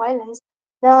for the violence.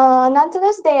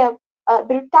 Nonetheless, their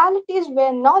brutalities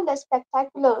were no less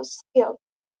spectacular here.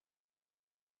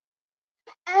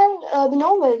 And the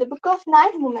novel, The Book of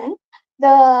Night Woman,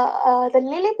 the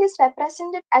Lilith is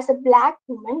represented as a black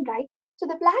woman, right? So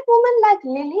the black women like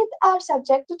Lilith are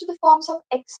subjected to the forms of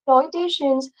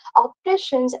exploitations,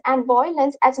 oppressions, and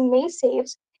violence as May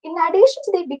saves. In addition,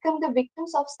 they become the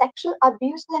victims of sexual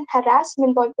abuse and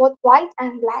harassment by both white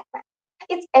and black men.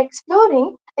 It's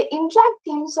exploring the indirect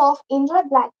themes of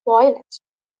intra-black violence.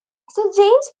 So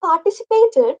James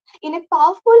participated in a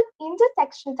powerful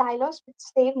intertextual dialogue with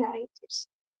slave narratives.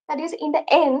 That is, in the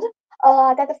end,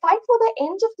 that the fight for the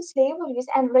end of the slaveries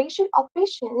and racial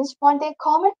oppressions, one their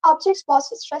common objects was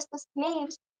to stress the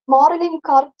slaves' moral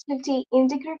incorruptibility,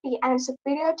 integrity, and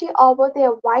superiority over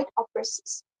their white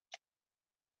oppressors.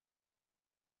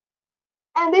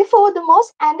 And therefore, the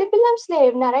most antebellum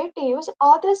slave narratives,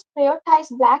 authors prioritize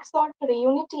black solidarity,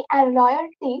 unity, and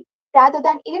loyalty rather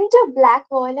than inter-black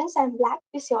violence and black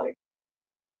disorder.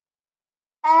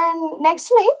 And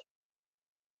nextly,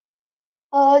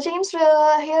 James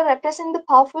here represents the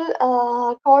powerful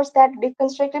course that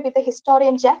deconstructed with the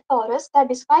historian Jeff Forrest that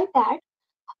described that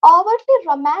overtly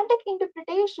romantic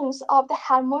interpretations of the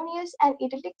harmonious and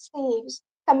idyllic slaves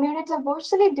communities are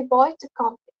virtually devoid of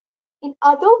conflict. In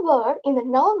other words, in the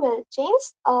novel,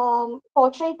 James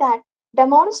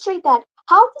demonstrate that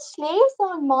how the slaves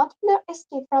on Montpelier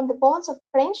escape from the bonds of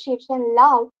friendships and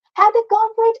love, how they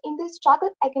cooperate in the struggle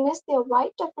against their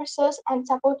white oppressors and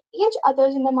support each other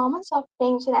in the moments of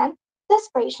danger and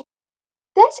desperation.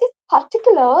 Thus, in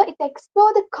particular, it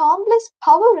explores the complex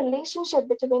power relationship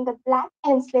between the black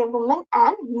enslaved women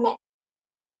and men.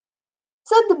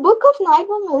 So the Book of Night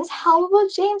Women, however,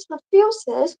 James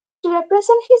refuses to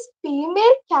represent his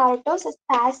female characters as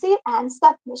passive and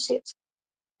submissive.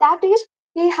 That is,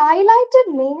 he highlighted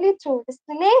mainly through the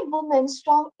slave woman's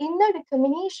strong inner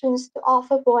determinations to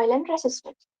offer violent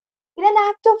resistance. In an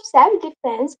act of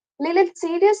self-defense, Lilith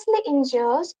seriously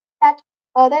injures that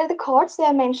the chords they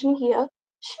are mentioned here.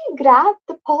 She grabbed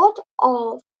the pot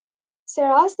of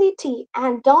cerasty tea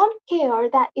and don't care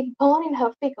that it burned in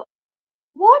her figure.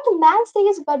 What a man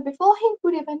says, but before him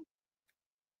could even.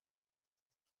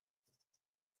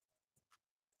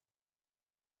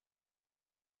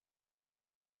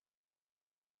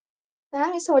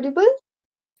 Ma'am is audible?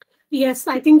 Yes,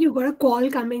 I think you got a call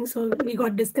coming, so we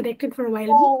got disconnected for a while.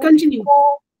 Oh, Continue.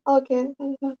 okay.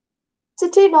 So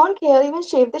they don't care, even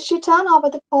shave the shit on over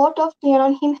the pot of tea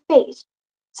on his face.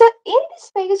 So in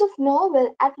this phase of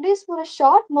novel, at least for a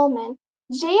short moment,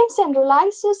 James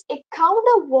realizes a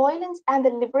counter violence and the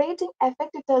liberating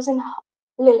effect it has in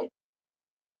Lilith.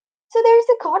 So there is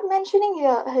a quote mentioning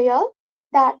here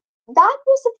that that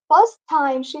was the first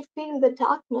time she feel the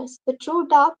darkness, the true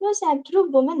darkness and true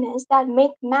womanness that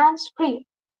make man scream.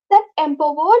 That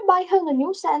empowered by her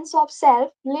new sense of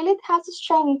self, Lilith has the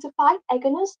strength to fight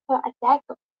against her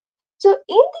attacker. So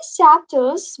in these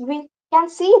chapters, we can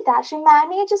see that she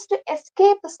manages to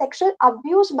escape the sexual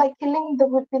abuse by killing the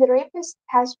would-be rapist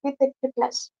as with the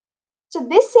Hitler's. So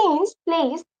this scene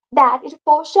plays that it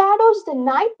foreshadows the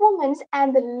night woman's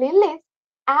and the Lilith's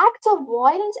acts of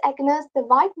violence against the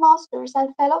white masters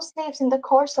and fellow slaves in the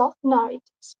course of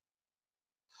narratives.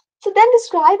 So then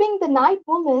describing the night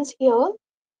woman's here,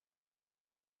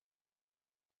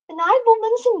 the night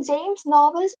women's in James'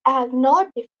 novels have no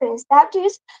difference. That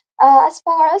is, as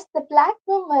far as the black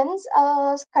women's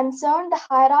concerned, the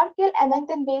hierarchical among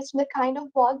them based on the kind of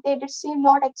work they did seem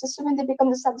not excessive when they become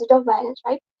the subject of violence,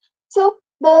 right? So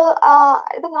the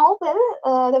novel,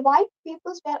 the white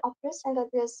peoples were oppressed under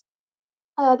this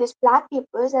black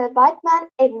peoples, and a white man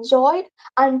enjoyed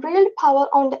unreal power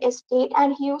on the estate,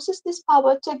 and he uses this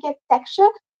power to get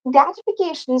sexual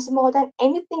gratifications more than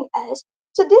anything else.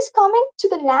 So this coming to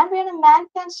the land where a man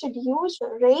can seduce,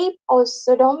 rape, or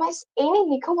sodomize any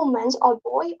nigger woman or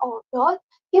boy or girl,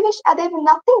 he wish there was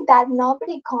nothing that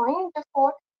nobody coined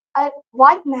for a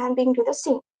white man being to the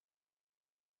same.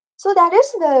 So that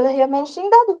is the here mentioning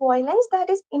that the violence that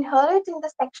is inherent in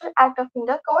the sexual act of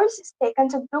intercourse is taken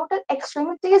to brutal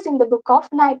extremities in the Book of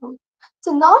Nightmare.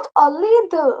 So not only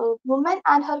the woman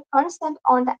and her consent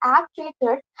on the act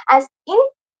treated as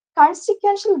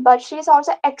inconsequential, but she is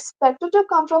also expected to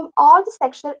come from all the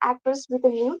sexual actors with the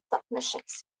new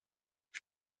submissions.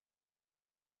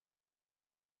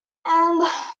 And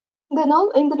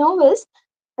in the novels,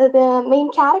 the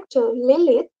main character,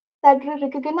 Lilith, that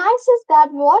recognizes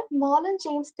that what Marlon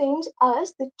James thinks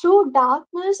as the true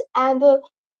darkness and the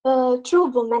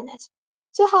true womanness.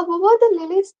 So, however, the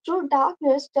Lilith's true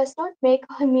darkness does not make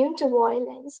her immune to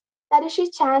violence. That is, she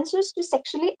chances to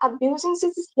sexually abusing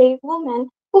this slave woman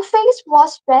whose face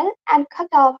was well and cut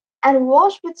off and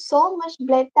washed with so much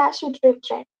blood that she dripped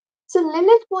red. So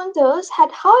Lilith wonders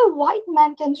at how a white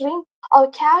man can drink or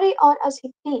carry on as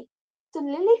he please. So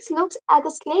Lilith looks at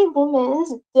the slave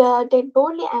woman's dead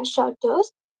body and shudders.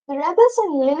 The rebels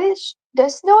and Lilith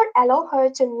does not allow her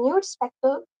to mute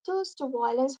spectators to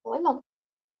violence for long.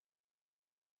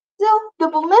 So the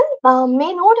woman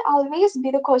may not always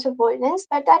be the cause of violence,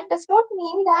 but that does not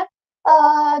mean that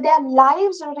their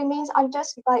lives remains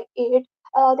untouched by it.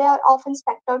 They are often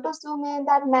spectators to men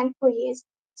that man creates.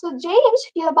 So James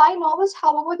hereby knows,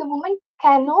 however, the woman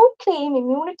cannot claim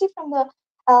immunity from the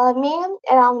men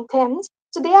around them.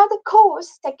 So they are the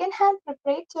cause, second-hand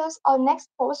perpetrators or next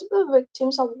possible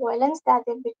victims of violence that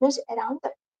they witness around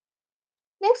them.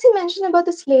 Next, he mentioned about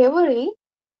the slavery,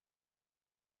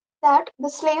 that the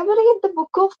slavery in the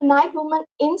Book of Night Woman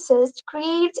incest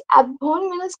creates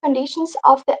abominable conditions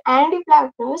of the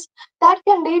anti-blackness that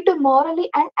can lead to morally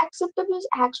unacceptable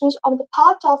actions on the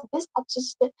part of this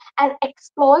obsessed and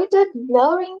exploited,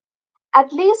 blurring,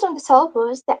 at least on the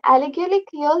surface, the allegedly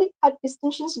clearly cut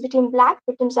distinctions between black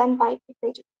victims and white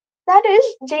victims. That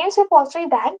is, James will portray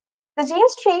that. The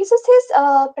James traces his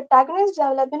protagonist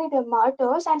developing into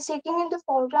martyrs and seeking in the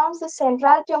foreground the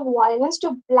centrality of violence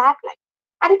to black life.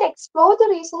 And it explores the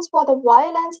reasons for the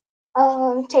violence,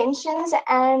 tensions,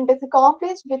 and the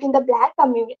conflicts within the black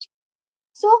community.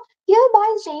 So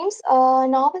hereby James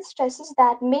novel stresses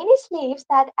that many slaves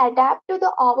that adapt to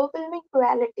the overwhelming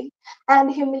cruelty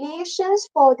and humiliations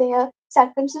for their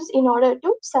circumstances in order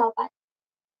to survive.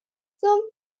 So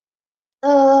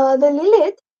the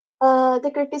Lilith,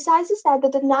 the criticizes that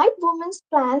the night woman's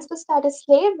plans to start a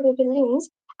slave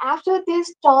rebellions after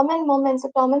these torment moments,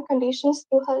 the torment conditions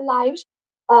through her lives.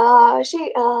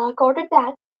 She quoted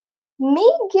that, "Me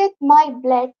get my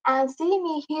blood and see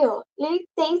me here." Lilith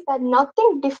says that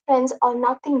nothing different or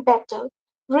nothing better.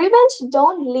 Revenge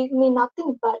don't leave me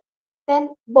nothing but.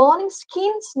 Then burning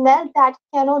skin smell that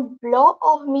cannot blow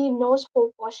off me nose for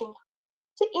washing.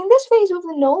 So in this phase of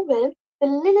the novel, the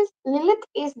Lilith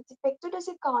is depicted as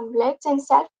a complex and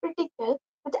self-critical,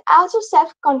 but also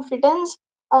self-confidence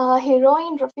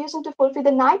heroine refusing to fulfill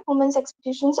the night woman's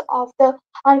expectations of the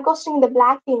uncosting the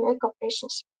black female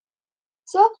corporations.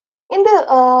 So in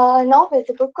the novel,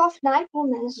 The Book of Night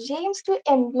Women, James too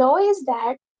employs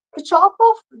that to chop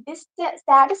off these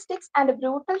statistics and a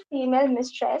brutal female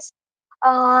mistress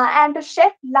and to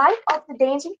shed light of the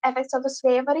dangerous effects of the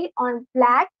slavery on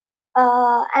black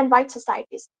and white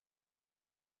societies.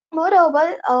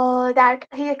 Moreover, that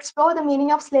he explored the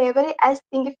meaning of slavery as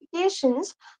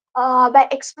significations by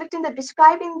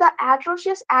describing the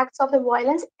atrocious acts of the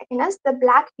violence against the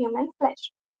black human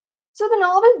flesh. So the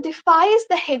novel defies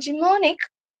the hegemonic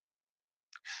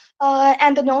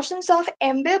and the notions of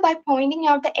empire by pointing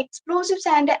out the explosives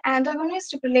and the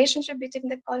antagonistic relationship between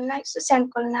the colonizers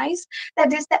and colonized.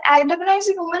 That is, the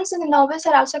antagonistic moments in the novels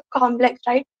are also complex,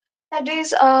 right? That is,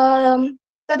 so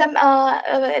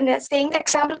saying the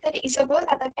example that Isabel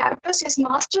that the characters is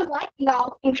master like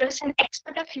love, interest, and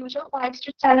expert of future wives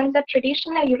to challenge the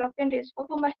traditional European days of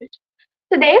womanhood.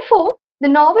 So therefore, the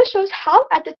novel shows how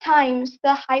at the times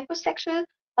the hypersexual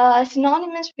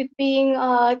synonymous with being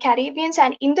Caribbeans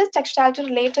and intersexuality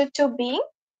related to being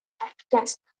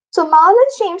Africans. So Marlon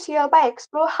James hereby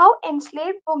explore how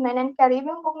enslaved women and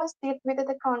Caribbean women deal with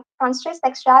the constrained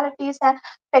sexualities and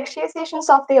fetishizations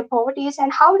of their bodies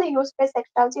and how they use their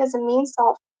sexuality as a means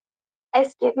of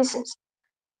escapism.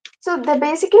 So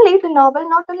basically the novel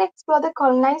not only explore the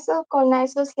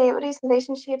colonizer, slavery,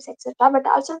 relationships, etc., but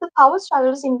also the power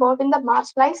struggles involved in the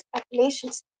marginalized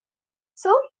populations.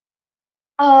 So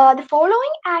the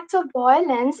following acts of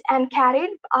violence and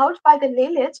carried out by the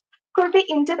Lilith could be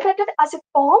interpreted as a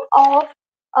form of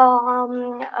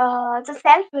the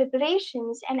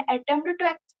self-liberations and attempted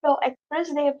to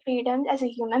express their freedom as a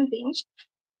human beings.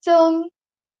 So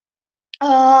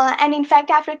and in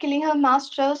fact, after killing her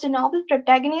masters, the novel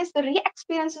protagonist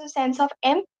re-experiences a sense of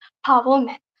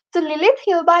empowerment. So Lilith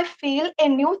hereby feel a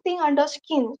new thing under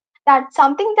skin, that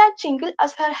something that jingled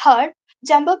as her heart,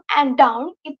 jump up and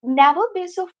down, it never be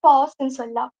so far since her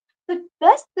love. So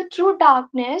thus the true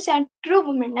darkness and true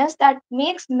womanness that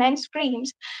makes men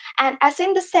screams, and as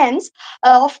in the sense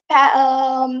of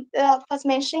first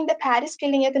mentioning the Paris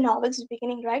killing at the novel's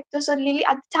beginning, right? So Lily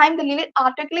at the time the Lilith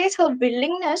articulates her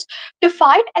willingness to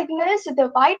fight against the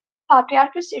white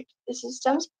patriarchal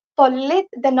systems. For Lilith,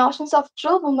 the notions of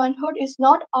true womanhood is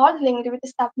not all linked with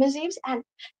the submissives and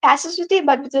passivity,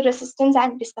 but with the resistance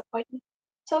and disappointment.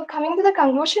 So, coming to the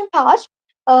conclusion part,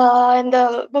 in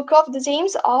the book of the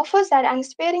James offers that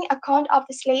unsparing account of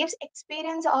the slave's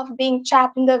experience of being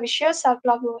trapped in the vicious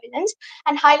circle of violence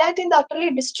and highlighting the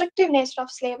utterly destructive nature of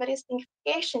slavery's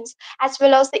implications, as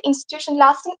well as the institution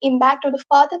lasting impact of the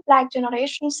further black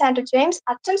generations. And James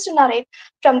attempts to narrate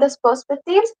from those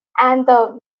perspectives and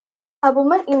the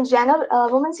women's in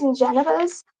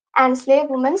generals and slave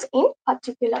women's in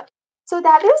particular. So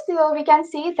that is, we can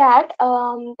see that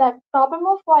the problem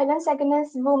of violence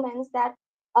against women that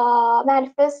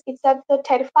manifests itself the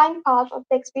terrifying part of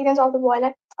the experience of the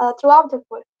violence throughout the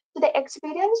world. So the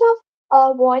experience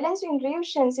of violence in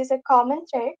regions is a common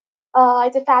thread.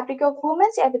 It's a fabric of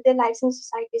women's everyday lives in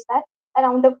societies that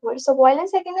around the world. So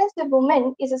violence against the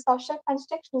woman is a social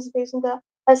construction based on the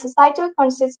societal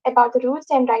concepts about the roots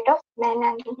and right of men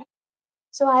and women.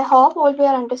 So I hope all we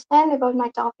understand about my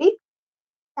topic.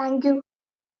 Thank you.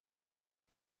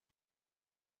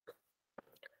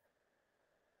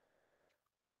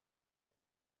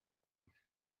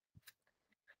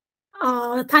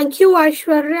 Thank you,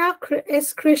 Aishwarya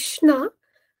S. Krishna,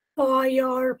 for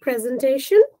your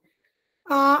presentation.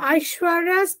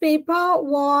 Aishwarya's paper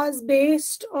was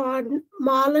based on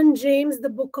Marlon James' The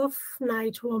Book of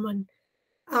Night Woman.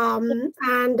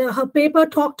 And her paper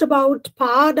talked about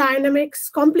power dynamics,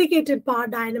 complicated power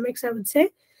dynamics, I would say,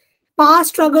 power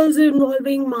struggles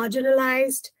involving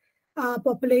marginalized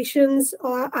populations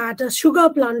or at a sugar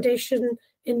plantation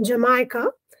in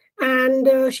Jamaica.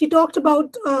 And she talked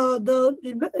about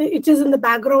it is in the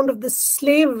background of the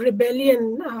slave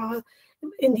rebellion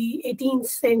in the 18th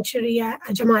century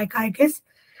Jamaica, I guess.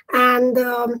 And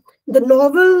the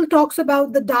novel talks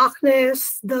about the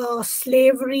darkness, the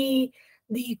slavery,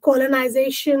 the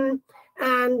colonization,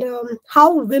 and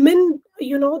how women,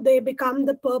 they become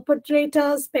the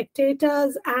perpetrators,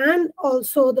 spectators, and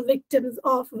also the victims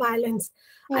of violence.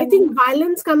 I think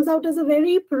violence comes out as a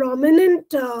very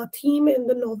prominent theme in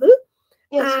the novel.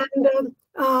 Yes. And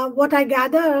what I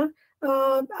gather,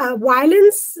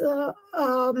 violence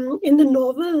in the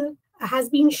novel has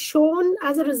been shown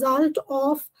as a result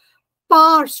of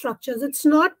power structures. It's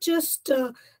not just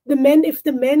the men. If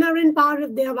the men are in power,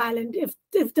 if they are violent,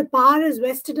 if the power is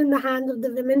vested in the hands of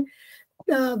the women,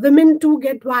 women too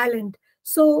get violent.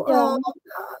 So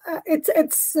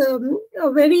it's a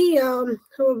very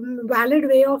valid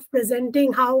way of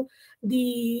presenting how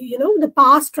the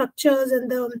power structures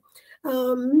and the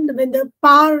when the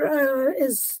power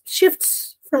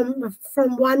shifts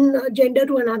from one gender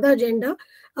to another gender,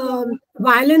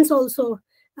 violence also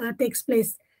takes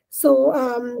place.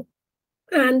 So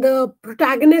and the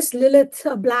protagonist Lilith,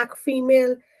 a black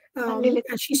female,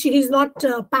 she's not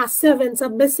passive and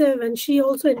submissive, and she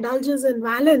also indulges in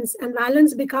violence, and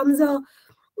violence becomes a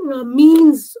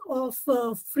means of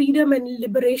freedom and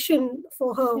liberation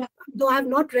for her. Yeah. Though I have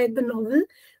not read the novel,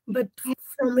 but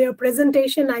from your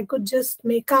presentation, I could just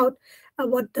make out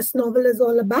what this novel is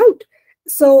all about.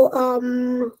 So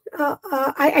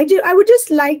I would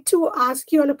just like to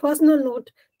ask you on a personal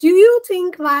note, do you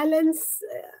think violence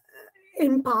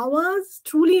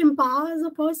truly empowers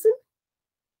a person?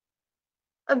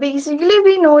 Basically,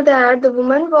 we know that the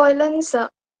woman violence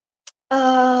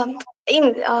um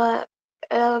in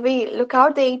we look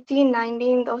out the 18,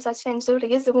 19, those such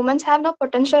centuries, the women have no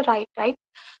potential right,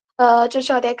 to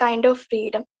show their kind of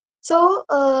freedom. So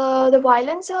the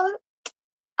violence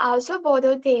also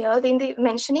bothered there in the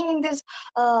mentioning in this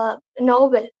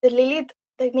novel, the Lilith,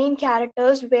 the main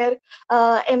characters were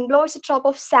employs a trope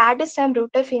of sadist and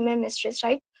brutal female mistress,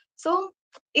 right? So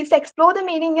it's explore the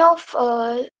meaning of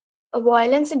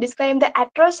violence and describe the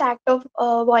atrocious act of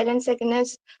violence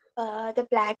against the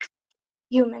black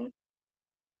human.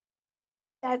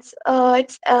 That's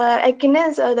it's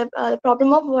against the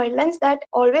problem of violence that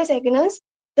always against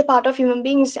the part of human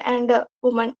beings and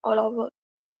women all over.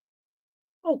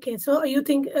 Okay, so you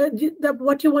think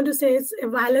what you want to say is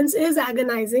violence is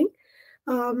agonizing,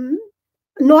 um,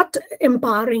 not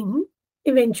empowering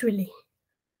eventually.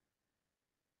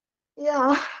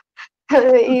 Yeah,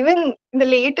 even in the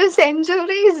later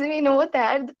centuries, we know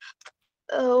that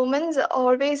women's are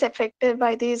always affected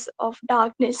by these of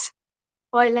darkness,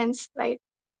 violence, right?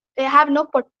 They have no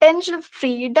potential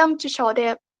freedom to show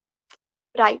their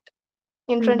right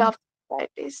in front Mhm. of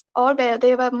societies, or where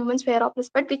they were moments where of this,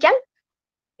 but we can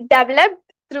develop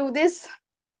through these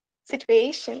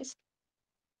situations.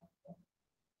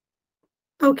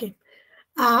 Okay.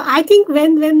 I think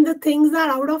when the things are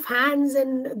out of hands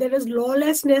and there is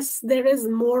lawlessness, there is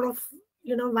more of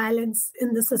violence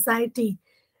in the society.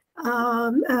 I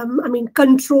mean,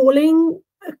 controlling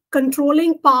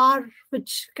power,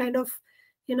 which kind of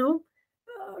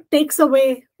takes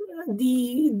away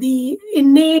the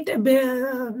innate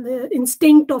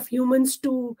instinct of humans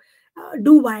to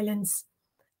do violence.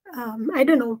 I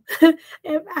don't know.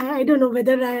 I don't know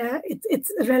whether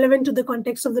it's relevant to the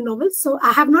context of the novel. So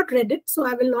I have not read it, so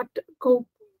I will not go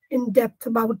in depth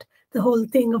about the whole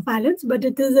thing of violence. But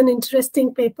it is an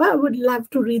interesting paper. I would love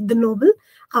to read the novel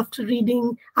after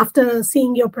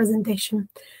seeing your presentation.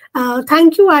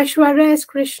 Thank you, Aishwarya S.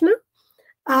 Krishna.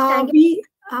 Thank you.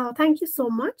 Thank you so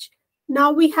much.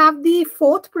 Now we have the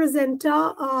fourth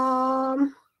presenter.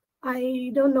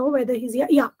 I don't know whether he's here.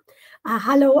 Yeah.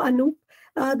 Hello, Anup.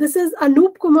 This is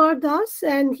Anup Kumar Das,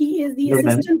 and he is the Hello,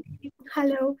 ma'am. assistant.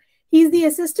 Hello. He's the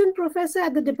assistant professor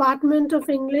at the Department of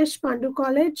English, Pandu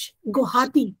College,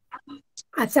 Guwahati,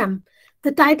 Assam.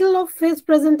 The title of his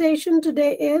presentation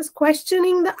today is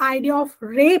Questioning the Idea of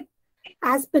Rape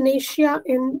as Panacea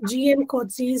in G.M.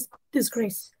 Coetzee's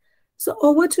Disgrace. So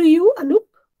over to you, Anup.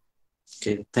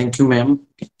 Okay, thank you, ma'am.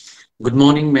 Good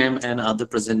morning, ma'am, and other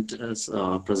presenters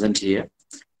present here.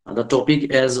 The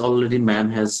topic, as already ma'am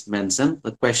has mentioned,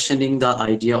 the questioning the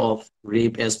idea of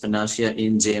rape as panacea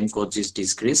in J.M. Coetzee's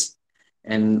Disgrace.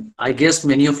 And I guess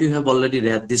many of you have already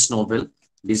read this novel,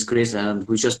 Disgrace, and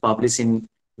which was published in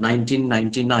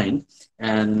 1999.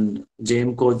 And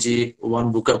J.M. Coetzee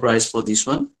won Booker Prize for this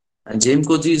one. And J.M.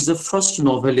 Coetzee is the first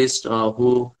novelist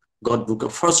who got Booker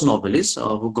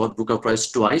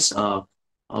Prize twice.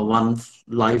 One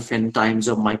Life and Times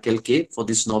of Michael K. for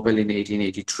this novel in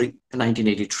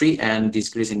 1983, and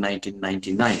Disgrace in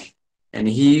 1999. And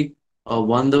he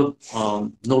won the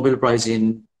Nobel Prize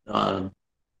in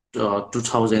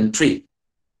 2003.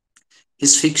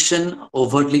 His fiction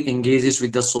overtly engages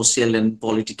with the social and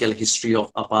political history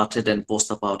of apartheid and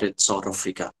post-apartheid South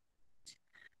Africa.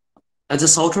 As a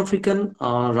South African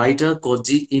writer,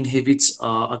 Coetzee inhabits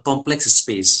a complex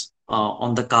space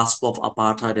on the cusp of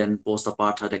apartheid and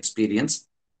post-apartheid experience.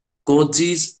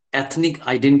 Coetzee's ethnic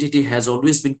identity has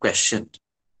always been questioned.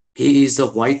 He is a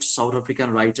white South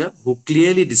African writer who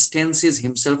clearly distances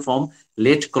himself from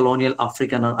late colonial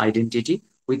Afrikaner identity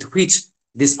with which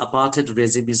this apartheid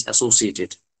regime is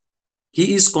associated.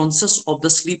 He is conscious of the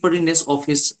slipperiness of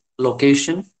his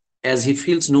location as he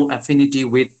feels no affinity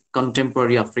with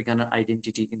contemporary Afrikaner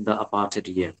identity in the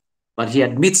apartheid year. But he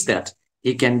admits that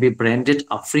he can be branded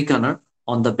Afrikaner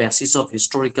on the basis of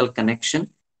historical connection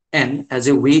and as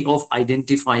a way of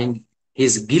identifying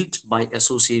his guilt by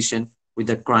association with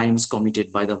the crimes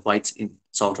committed by the whites in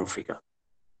South Africa.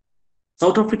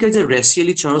 South Africa is a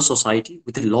racially charged society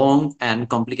with a long and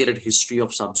complicated history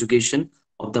of subjugation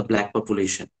of the black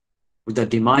population. With the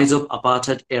demise of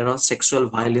apartheid era, sexual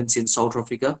violence in South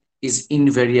Africa is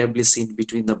invariably seen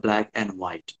between the black and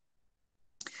white.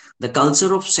 The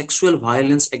culture of sexual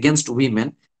violence against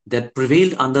women that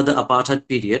prevailed under the apartheid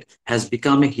period has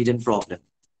become a hidden problem.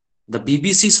 The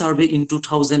BBC survey in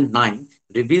 2009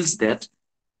 reveals that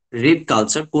rape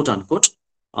culture, quote unquote,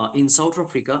 in South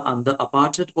Africa under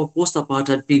apartheid or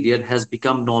post-apartheid period has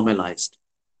become normalized.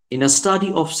 In a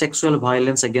study of sexual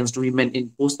violence against women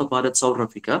in post-apartheid South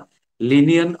Africa,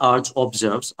 Linian Arch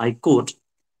observes, I quote,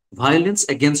 violence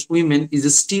against women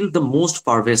is still the most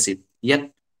pervasive,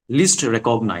 yet least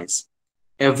recognized.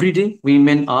 Every day,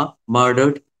 women are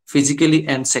murdered, physically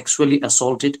and sexually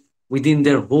assaulted within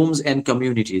their homes and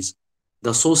communities.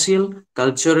 The social,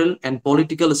 cultural, and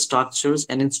political structures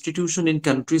and institutions in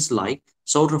countries like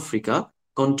South Africa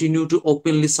continue to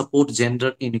openly support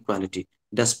gender inequality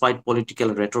despite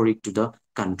political rhetoric to the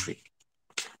country.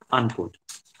 Unquote.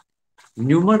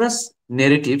 Numerous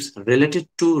narratives related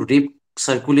to rape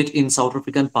circulate in South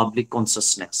African public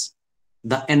consciousness.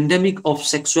 The endemic of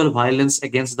sexual violence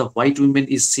against the white women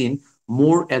is seen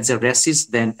more as a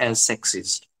racist than as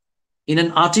sexist. In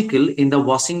an article in the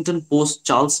Washington Post,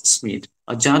 Charles Smith,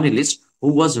 a journalist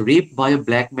who was raped by a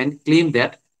black man, claimed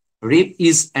that rape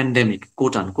is endemic,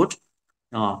 quote unquote.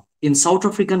 In South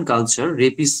African culture,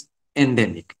 rape is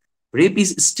endemic. Rape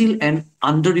is still an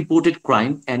underreported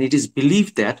crime, and it is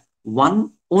believed that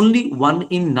only 1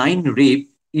 in 9 rape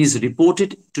is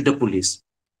reported to the police.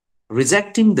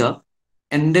 Rejecting the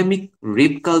endemic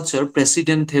rape culture,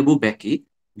 President Thabo Mbeki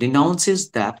denounces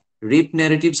that rape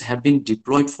narratives have been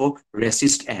deployed for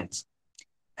racist ends.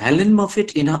 Helen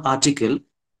Moffat, in her article,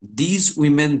 These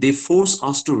Women, They Force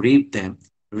Us to Rape Them,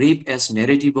 Rape as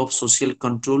Narrative of Social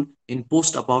Control in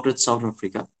Post-Apartheid South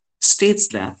Africa, states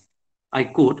that, I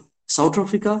quote, South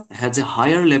Africa has a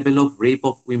higher level of rape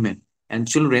of women and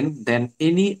children than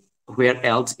anywhere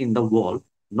else in the world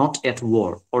not at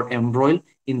war or embroiled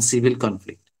in civil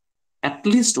conflict. At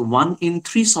least 1 in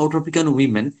 3 South African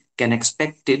women can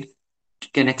expect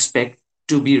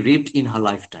to be raped in her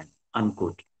lifetime.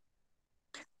 Unquote.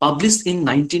 Published in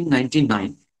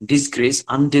 1999, Disgrace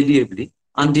undeniably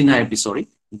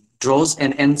draws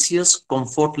an anxious,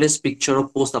 comfortless picture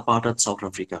of post-apartheid South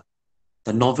Africa.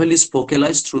 The novel is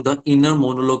focalized through the inner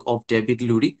monologue of David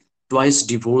Lurie, twice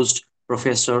divorced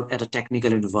professor at a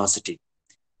technical university.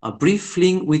 A brief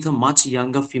fling with a much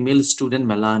younger female student,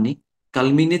 Melanie,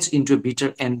 culminates into a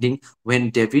bitter ending when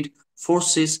David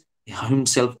forces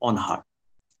himself on her.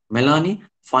 Melanie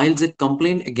files a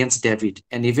complaint against David,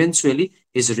 and eventually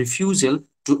his refusal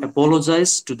to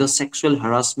apologize to the Sexual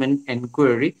Harassment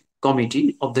Inquiry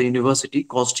Committee of the university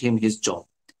cost him his job.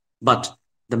 But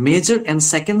the major and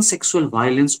second sexual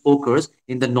violence occurs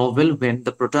in the novel when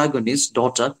the protagonist's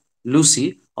daughter,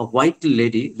 Lucy, a white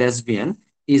lady lesbian,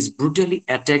 is brutally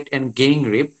attacked and gang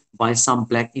raped by some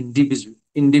black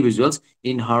individuals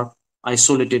in her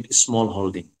isolated small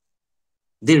holding.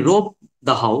 They robbed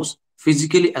the house,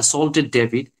 physically assaulted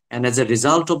David, and as a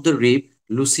result of the rape,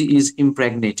 Lucy is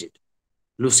impregnated.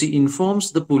 Lucy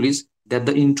informs the police that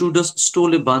the intruders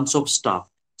stole a bunch of stuff,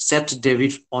 set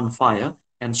David on fire,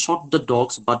 and shot the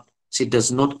dogs, but she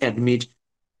does not admit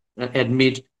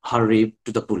her rape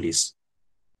to the police.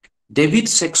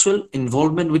 David's sexual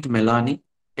involvement with Melanie,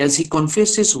 as he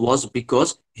confesses, was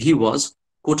because he was,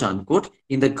 quote unquote,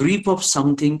 in the grip of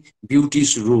something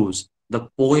beauty's rose. The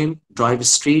poem drives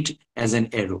straight as an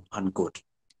arrow, unquote.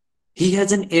 He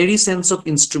has an airy sense of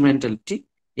instrumentality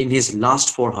in his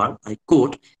lust for her. I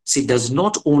quote, she does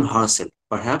not own herself.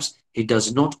 Perhaps he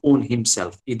does not own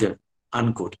himself either,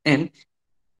 unquote. And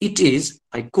it is,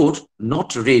 I quote,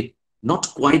 not rape, not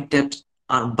quite that,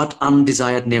 but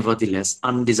undesired nevertheless,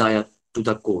 undesired to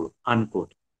the core,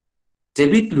 unquote.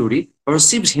 David Lurie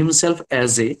perceives himself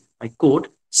as a, I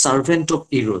quote, servant of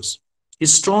Eros. He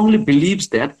strongly believes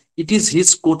that it is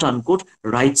his, quote unquote,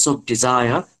 rights of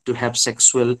desire to have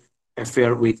sexual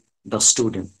affair with the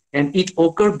student. And it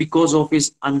occurs because of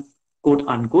his, quote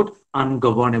unquote,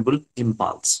 ungovernable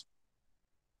impulse.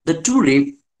 The two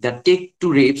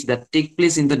rapes that take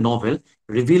place in the novel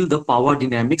reveal the power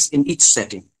dynamics in each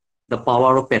setting, the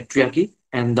power of patriarchy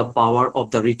and the power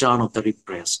of the return of the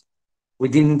repressed.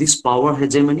 Within this power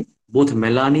hegemony, both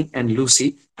Melanie and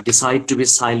Lucy decide to be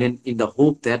silent in the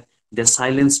hope that their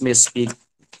silence may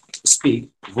speak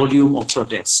volume of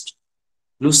protest.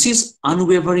 Lucy's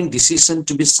unwavering decision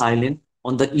to be silent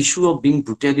on the issue of being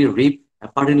brutally raped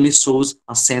apparently shows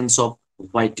a sense of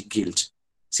white guilt.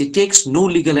 She takes no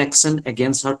legal action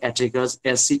against her attackers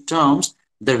as she terms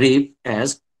the rape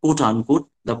as, quote unquote,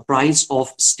 the price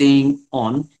of staying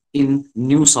on in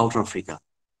New South Africa.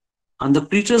 Under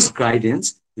Peter's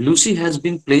guidance, Lucy has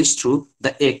been placed through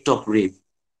the act of rape.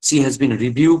 She has been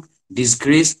rebuked,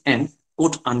 disgraced, and,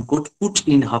 quote unquote, put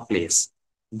in her place.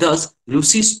 Thus,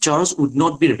 Lucy's charge would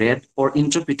not be read or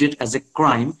interpreted as a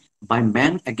crime by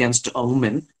man against a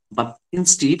woman, but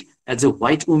instead as a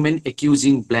white woman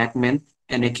accusing black men,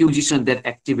 an accusation that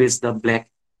activates the black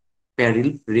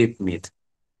peril rape myth.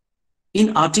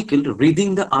 In article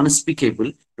Reading the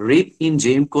Unspeakable, Rape in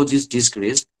James Cody's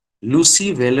Disgrace,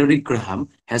 Lucy Valerie Graham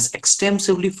has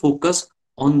extensively focused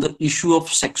on the issue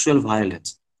of sexual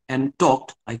violence and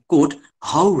talked, I quote,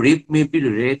 how rape may be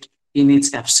read in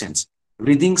its absence.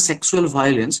 Reading sexual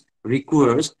violence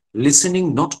requires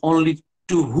listening not only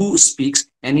to who speaks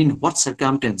and in what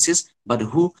circumstances, but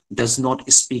who does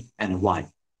not speak and why.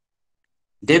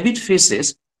 David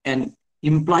faces an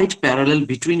implied parallel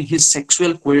between his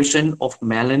sexual coercion of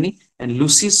Melanie and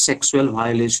Lucy's sexual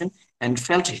violation and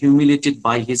felt humiliated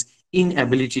by his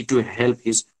inability to help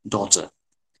his daughter.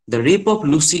 The rape of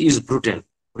Lucy is brutal,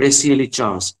 racially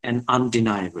charged, and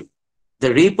undeniable.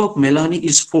 The rape of Melanie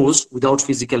is forced without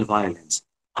physical violence.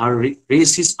 Her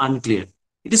race is unclear.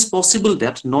 It is possible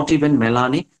that not even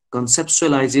Melanie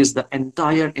conceptualizes the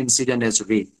entire incident as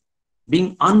rape.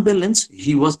 Being unbalanced,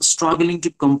 he was struggling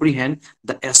to comprehend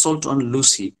the assault on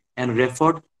Lucy and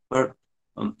referred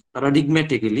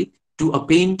paradigmatically to a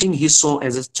painting he saw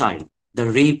as a child, The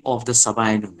Rape of the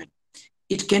Sabine Woman.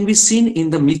 It can be seen in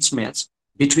the mismatch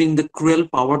between the cruel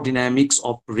power dynamics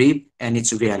of rape and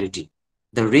its reality.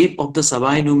 The rape of the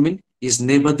Sabine woman is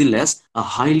nevertheless a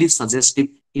highly suggestive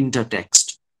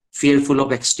intertext. Fearful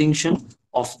of extinction,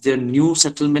 of their new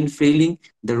settlement failing,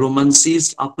 the Romans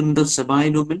seized upon the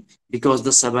Sabine woman because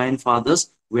the Sabine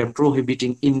fathers were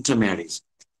prohibiting intermarriage.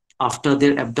 After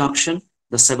their abduction,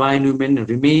 the Sabine women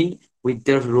remained with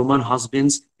their Roman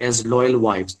husbands as loyal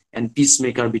wives and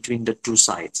peacemaker between the two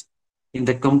sides. In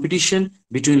the competition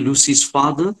between Lucy's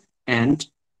father and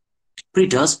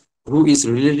Pretus, who is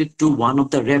related to one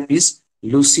of the rapists,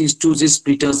 Lucy chooses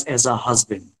Pretus as a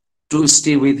husband to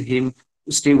stay with him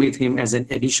as an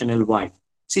additional wife.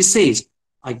 She says,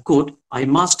 I quote, I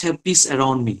must have peace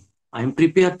around me. I am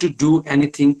prepared to do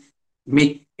anything,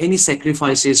 make any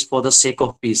sacrifices for the sake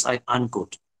of peace, I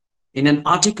unquote. In an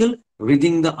article,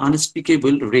 Reading the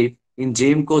Unspeakable Rape in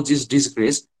James Cody's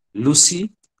Disgrace,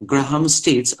 Lucy Graham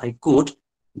states, I quote,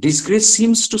 disgrace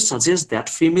seems to suggest that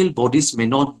female bodies may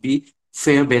not be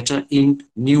fare better in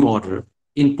New Order,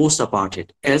 in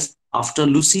post-apartheid, as after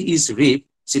Lucy is raped,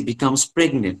 she becomes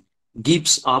pregnant,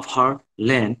 gives up her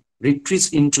land, retreats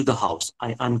into the house,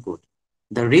 I unquote.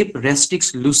 The rape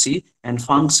restricts Lucy and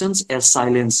functions as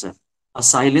silencer, a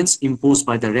silence imposed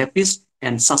by the rapist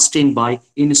and sustained by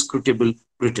inscrutable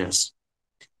predators.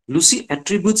 Lucy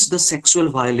attributes the sexual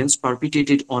violence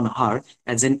perpetrated on her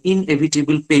as an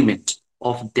inevitable payment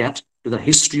of debt to the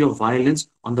history of violence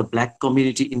on the black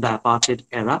community in the apartheid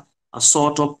era, a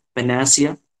sort of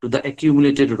panacea to the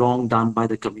accumulated wrong done by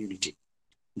the community.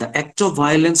 The act of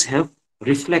violence have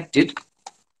reflected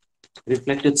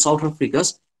South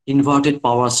Africa's inverted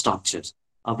power structures.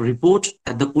 A report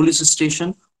at the police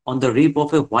station on the rape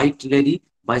of a white lady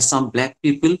by some black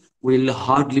people will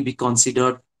hardly be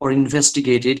considered or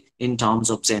investigated in terms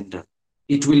of gender.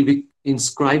 It will be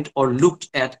inscribed or looked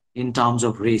at in terms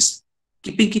of race.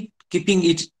 Keeping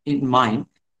it in mind,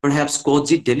 perhaps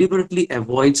Koji deliberately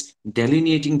avoids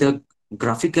delineating the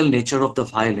graphical nature of the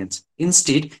violence.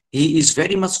 Instead, he is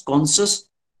very much conscious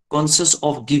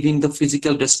of giving the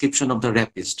physical description of the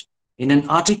rapist. In an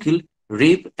article,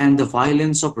 Rape and the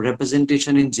Violence of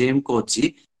Representation in James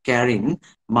Koji, Karen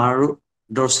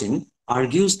Mardorsin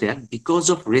argues that because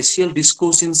of racial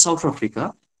discourse in South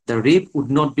Africa, the rape would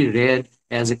not be read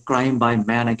as a crime by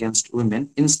man against women.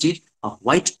 Instead, a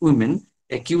white woman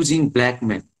accusing black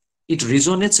men. It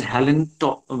resonates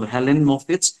Helen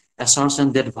Moffat's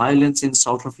assertion that violence in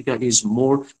South Africa is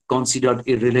more considered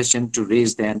in relation to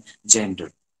race than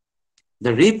gender.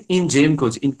 The rape in James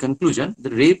Koji, in conclusion,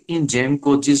 the rape in James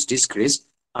Koji's Disgrace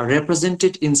are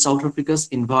represented in South Africa's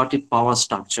inverted power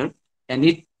structure and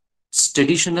its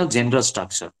traditional gender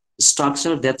structure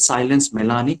that silenced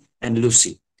Melanie and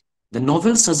Lucy. The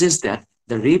novel suggests that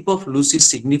the rape of Lucy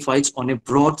signifies on a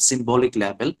broad symbolic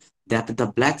level that the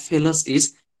black phallus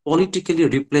is politically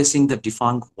replacing the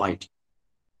defunct white.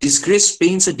 Disgrace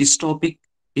paints a dystopic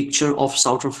picture of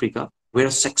South Africa where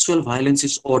sexual violence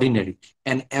is ordinary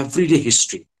and everyday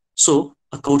history, so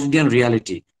a quotidian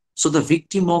reality. So the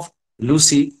victim of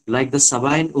Lucy, like the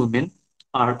Sabine women,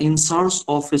 are in search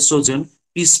of a sojourn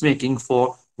peacemaking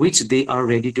for which they are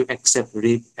ready to accept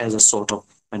rape as a sort of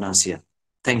panacea.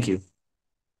 Thank you.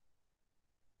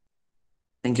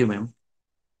 Thank you, ma'am.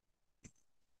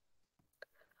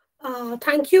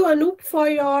 Thank you, Anup, for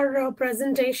your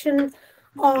presentation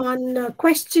on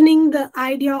questioning the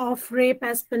idea of rape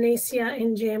as panacea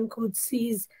in J.M.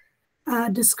 Coetzee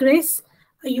Disgrace.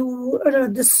 You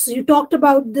talked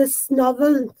about this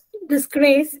novel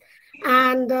disgrace,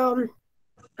 and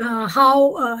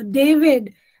how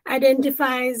David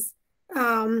identifies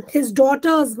his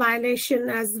daughter's violation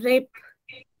as rape,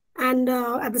 and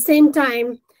at the same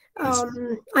time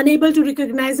unable to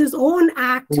recognize his own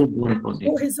act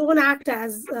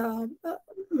as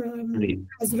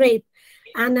rape.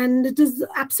 And it is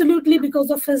absolutely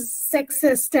because of his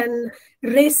sexist and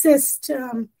racist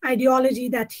ideology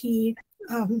that he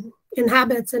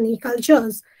inhabits and he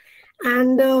cultures.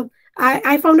 And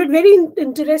I found it very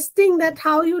interesting that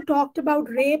how you talked about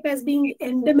rape as being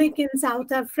endemic in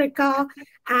South Africa,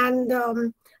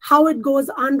 and how it goes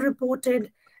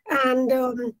unreported, and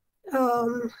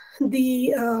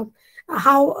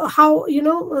how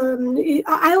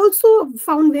I also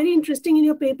found very interesting in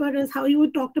your paper is how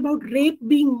you talked about rape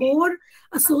being more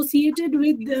associated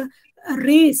with the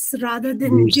race rather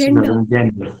than gender.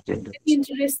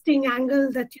 Interesting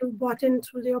angle that you brought in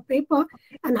through your paper,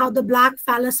 and how the black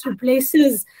phallus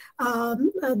replaces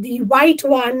the white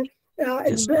one,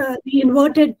 the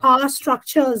inverted power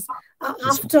structures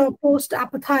after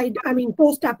post-apartheid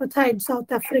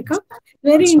South Africa.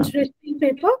 Very interesting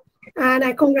paper, and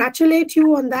I congratulate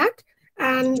you on that.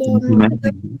 And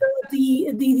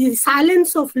the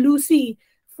silence of Lucy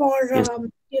for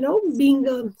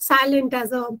being silent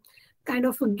as a kind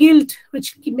of a guilt,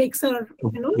 which makes her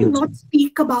not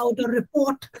speak about or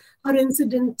report her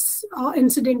incident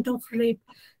of rape.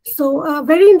 So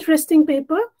very interesting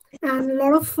paper, and a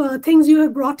lot of things you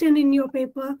have brought in your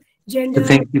paper. Gender.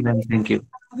 Thank you, ma'am. Thank you.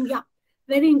 Yeah,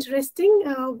 very interesting.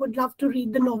 Would love to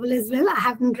read the novel as well. I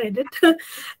haven't read it.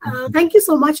 Thank you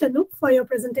so much, Anup, for your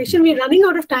presentation. We're running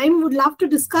out of time. Would love to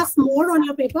discuss more on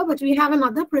your paper, but we have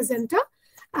another presenter.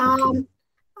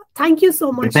 Thank you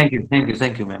so much. Thank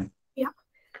you, ma'am. Yeah.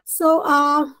 So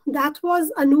that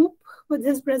was Anup with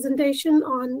his presentation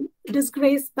on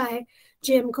Disgrace by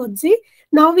J.M. Coetzee.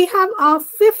 Now we have our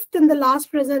fifth and the last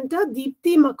presenter,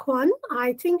 Deepthi Makwan.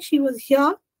 I think she was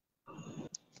here.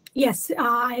 Yes,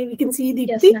 we can see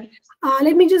Deepthi. Yes,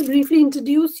 let me just briefly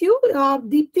introduce you.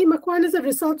 Deepthi Makwan is a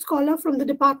research scholar from the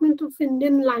Department of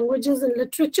Indian Languages and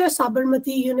Literature,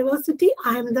 Sabarmati University,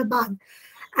 Ahmedabad.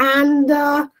 And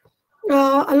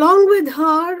along with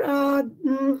her,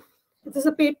 there's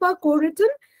a paper co-written.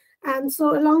 And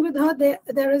so along with her,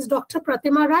 there is Dr.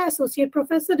 Pratima Rai, Associate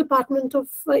Professor, Department of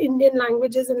Indian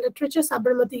Languages and Literature,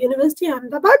 Sabarmati University,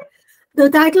 Ahmedabad. The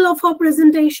title of her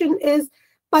presentation is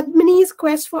Padmini's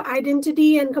Quest for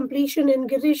Identity and Completion in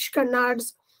Girish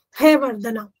Karnad's Hai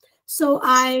Vardhana. So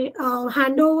I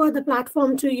hand over the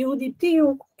platform to you, Deepthi.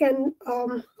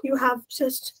 You have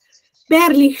just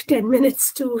barely 10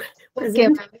 minutes to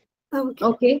present.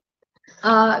 Okay.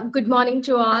 Good morning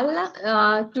to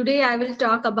all. Today I will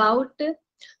talk about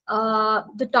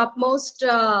the topmost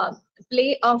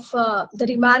play of the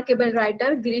remarkable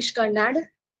writer Girish Karnad.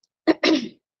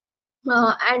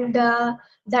 And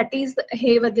that is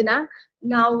Hai Vardhana.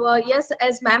 Now, yes,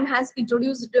 as ma'am has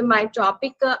introduced my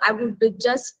topic, I would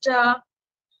just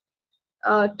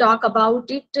talk about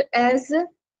it as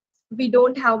we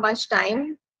don't have much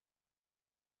time.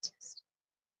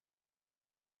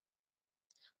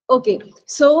 Okay,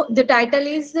 so the title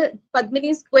is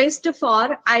Padmini's Quest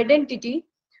for Identity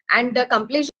and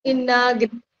Completion in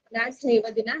Girish Karnad's Hai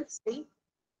Vardhana.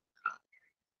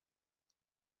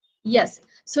 Yes.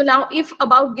 So now if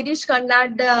about Girish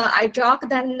Karnad I talk,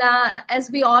 then as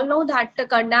we all know that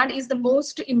Karnad is the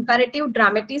most imperative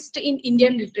dramatist in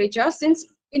Indian literature since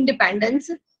independence.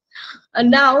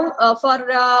 Now for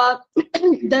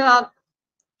the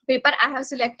paper I have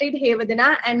selected Hai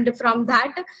Vardhana, and from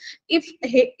that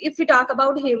if we talk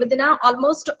about Hai Vardhana,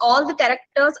 almost all the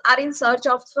characters are in search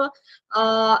of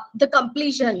the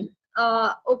completion.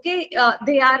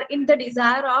 They are in the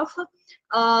desire of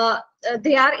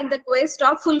they are in the quest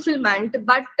of fulfillment,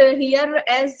 but here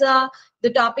as the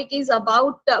topic is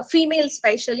about female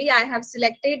especially, I have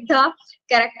selected the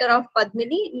character of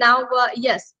Padmini. Now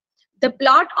yes, the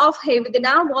plot of Hai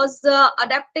Vardhana was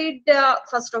adapted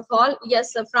first of all,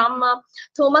 yes, from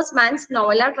Thomas Mann's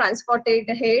novella Transported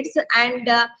Heads, and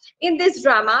in this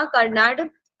drama Karnad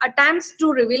attempts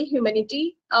to reveal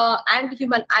humanity and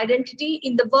human identity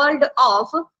in the world of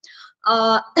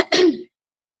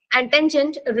and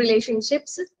tangent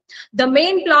relationships. The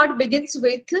main plot begins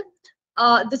with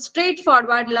the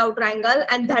straightforward love triangle,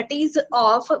 and that is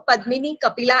of Padmini,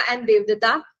 Kapila, and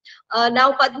Devdutta.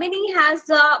 Now, Padmini has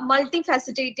a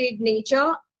multifaceted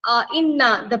nature in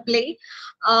the play.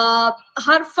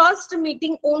 Her first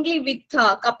meeting only with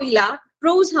Kapila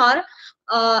proves her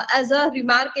as a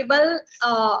remarkable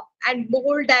and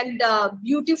bold and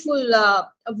beautiful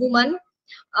woman.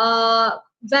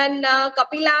 when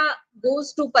Kapila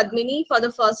goes to Padmini for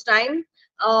the first time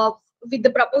with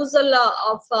the proposal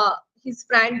of his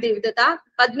friend Devdata,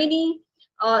 Padmini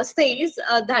says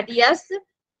that yes,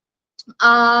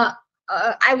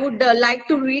 I would like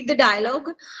to read the dialogue.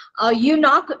 You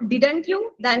knock, didn't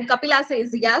you? Then Kapila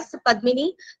says, yes,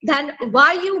 Padmini. Then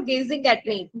why are you gazing at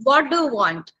me? What do you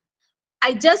want?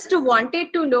 I just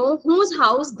wanted to know whose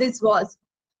house this was.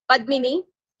 Padmini,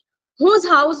 whose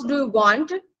house do you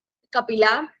want?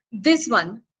 Kapila, this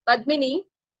one. Padmini,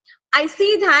 I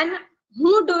see then,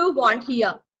 who do you want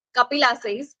here? Kapila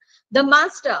says, the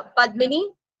master.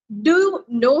 Padmini, do you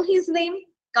know his name?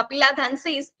 Kapila then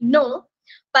says, no.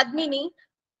 Padmini,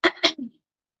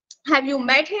 have you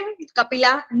met him?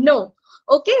 Kapila, no.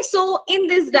 Okay, so in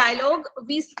this dialogue,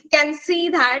 we can see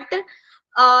that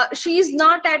she is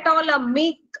not at all a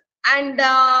meek and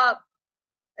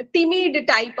timid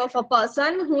type of a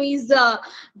person who is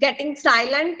getting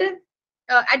silent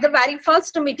at the very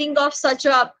first meeting of such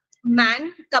a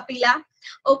man, Kapila.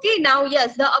 Okay, now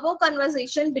yes, the above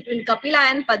conversation between Kapila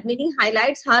and Padmini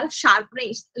highlights her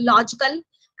sharpness, logical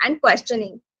and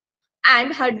questioning,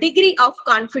 and her degree of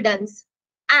confidence.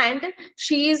 And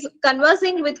she is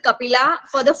conversing with Kapila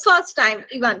for the first time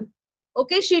even.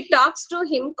 Okay, she talks to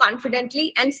him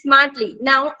confidently and smartly.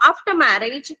 Now, after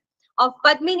marriage of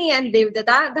Padmini and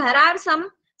Devdata, there are some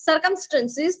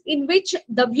circumstances in which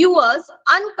the viewers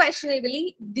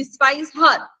unquestionably despise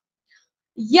her.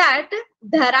 Yet,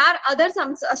 there are other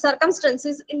some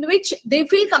circumstances in which they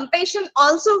feel compassion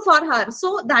also for her.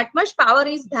 So, that much power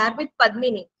is there with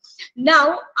Padmini.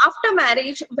 Now, after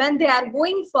marriage, when they are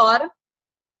going for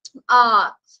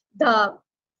the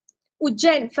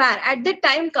Ujjain fair, at the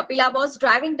time Kapila was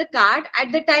driving the cart.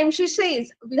 At the time she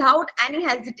says, without any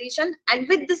hesitation and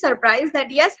with the surprise, that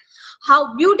yes,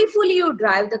 how beautifully you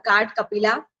drive the cart,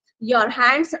 Kapila. Your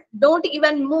hands don't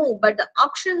even move, but the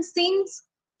auction seems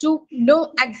to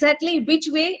know exactly which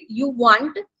way you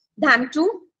want them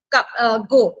to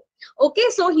go. Okay,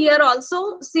 so here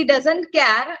also she doesn't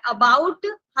care about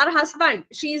her husband.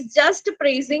 She is just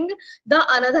praising the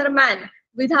another man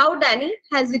without any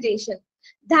hesitation.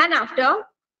 Then after,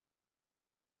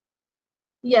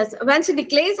 yes, when she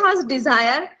declares her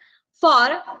desire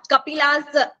for Kapila's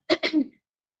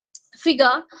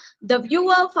figure, the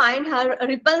viewer find her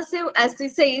repulsive as she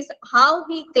says how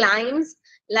he climbs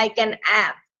like an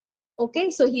ape.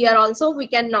 Okay, so here also we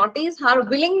can notice her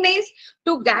willingness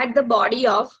to get the body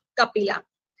of Kapila.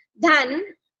 Then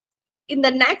in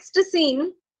the next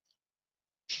scene,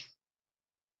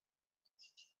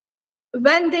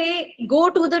 when they go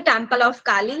to the temple of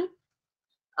Kali,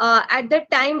 at that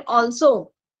time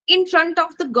also in front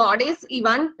of the goddess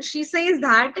even, she says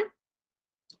that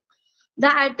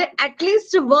at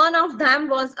least one of them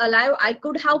was alive, I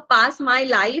could have passed my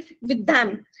life with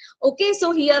them. Okay,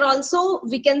 so here also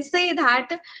we can say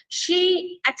that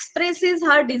she expresses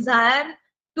her desire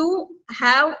to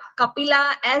have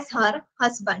Kapila as her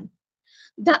husband.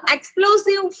 The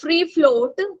explosive free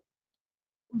float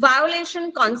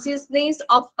violation consciousness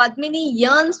of Padmini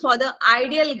yearns for the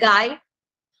ideal guy.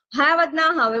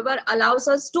 Havadna, however, allows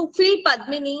us to feel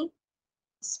Padmini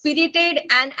spirited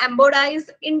and embodies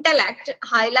intellect,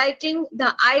 highlighting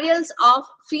the ideals of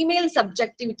female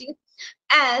subjectivity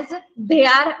as they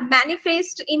are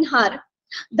manifest in her.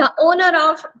 The owner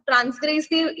of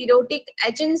transgressive erotic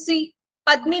agency,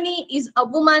 Padmini is a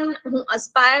woman who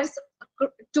aspires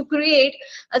to create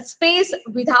a space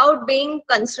without being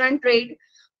constrained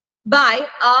by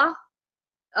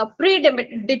a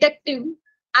pre-detective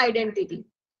identity.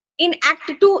 In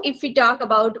Act 2, if we talk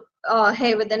about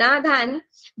Hevadana, then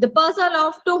the person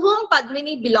of to whom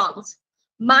Padmini belongs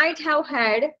might have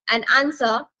had an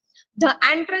answer. The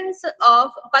entrance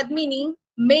of Padmini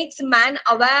makes man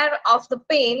aware of the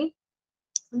pain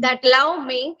that love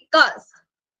may cause.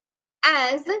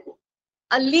 As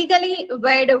a legally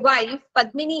wed wife,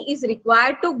 Padmini is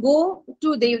required to go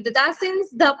to Devdata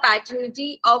since the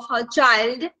paternity of her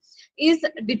child is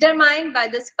determined by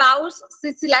the spouse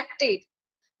she selected.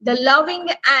 The loving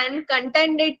and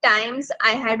contented times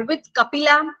I had with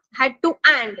Kapila had to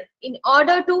end in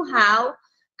order to have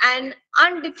an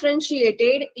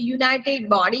undifferentiated, united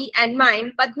body and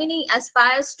mind. Padmini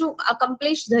aspires to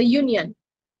accomplish the union.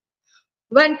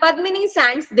 When Padmini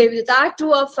sends Devdata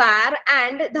to a fair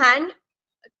and then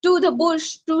to the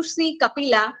bush to see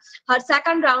Kapila, her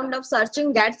second round of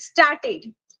searching gets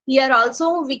started. Here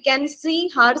also we can see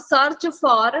her search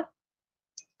for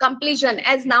completion,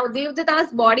 as now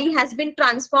Devdata's body has been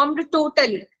transformed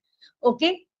totally.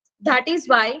 Okay, that is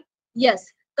why, yes,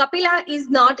 Kapila is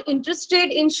not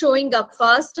interested in showing up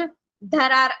first.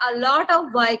 there are a lot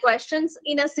of why questions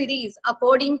in a series.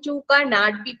 According to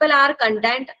Karnad, people are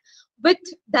content with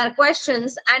their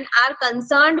questions and are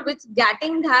concerned with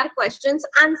getting their questions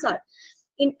answered.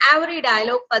 In every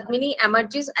dialogue, Padmini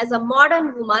emerges as a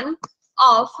modern woman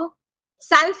of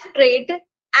self-trait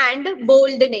and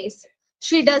boldness.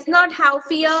 She does not have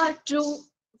fear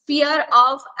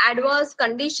of adverse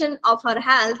condition of her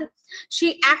health.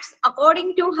 She acts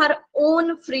according to her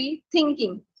own free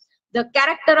thinking. The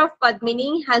character of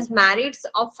Padmini has merits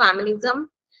of feminism.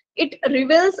 It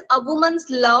reveals a woman's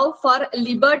love for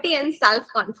liberty and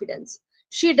self-confidence.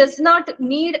 She does not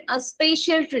need a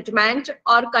special treatment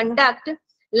or conduct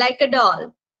like a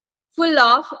doll, full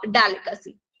of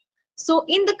delicacy. So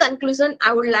in the conclusion,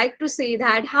 I would like to say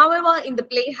that, however, in the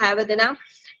play Havadana,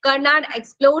 Karnad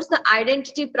explores the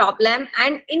identity problem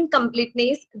and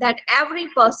incompleteness that every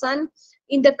person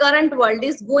in the current world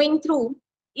is going through.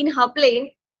 In her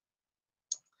play,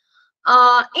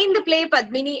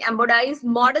 Padmini embodies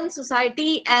modern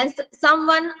society as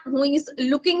someone who is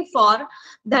looking for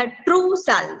the true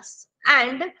selves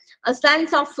and a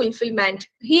sense of fulfillment.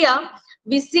 Here,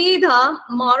 we see the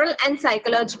moral and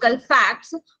psychological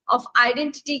facts of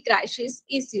identity crisis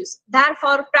issues.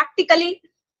 Therefore, practically,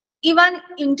 even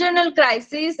internal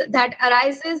crisis that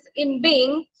arises in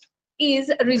being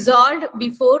is resolved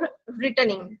before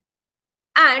returning.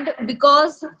 And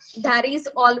because there is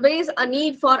always a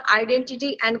need for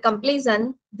identity and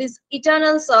completion, this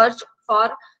eternal search for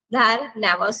there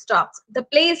never stops. The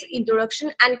play's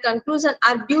introduction and conclusion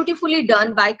are beautifully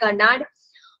done by Karnad,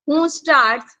 who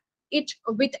starts it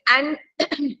with an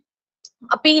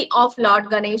appeal of Lord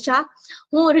Ganesha,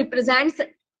 who represents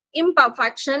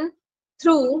imperfection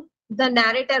through the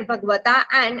narrator Bhagavata,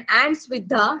 and ends with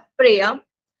the prayer.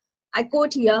 I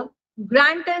quote here,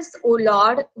 "Grant us, O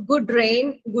Lord, good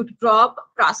rain, good crop,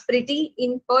 prosperity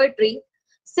in poetry,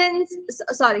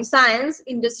 science,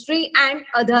 industry, and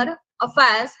other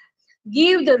affairs.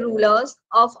 Give the rulers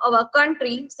of our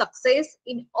country success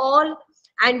in all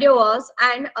endeavors,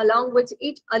 and along with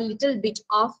it a little bit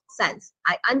of sense."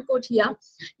 I unquote here.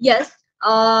 Yes,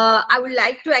 I would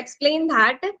like to explain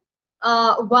that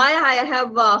why I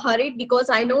have hurried, because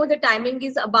I know the timing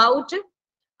is about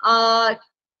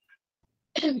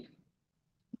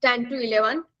 10 to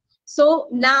 11. So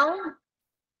now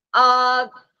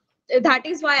that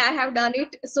is why I have done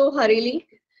it so hurriedly.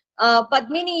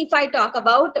 Padmini, if I talk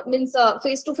about, means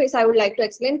face to face, I would like to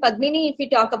explain. Padmini, if we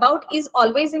talk about, is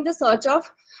always in the search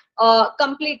of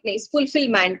completeness,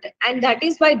 fulfillment, and that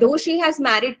is why, though she has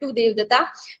married to Devdata,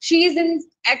 she is in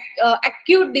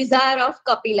acute desire of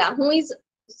Kapila, who is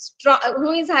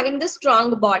having the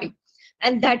strong body,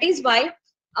 and that is why,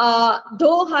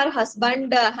 though her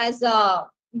husband has a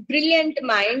brilliant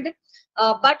mind,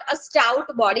 but a stout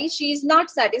body, she is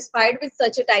not satisfied with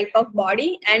such a type of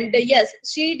body. And yes,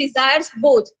 she desires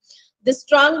both the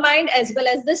strong mind as well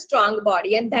as the strong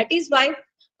body. And that is why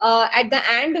at the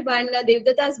end, when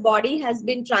Devdata's body has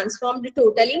been transformed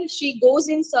totally, she goes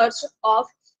in search of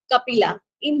Kapila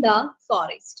in the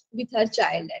forest with her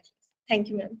child. Thank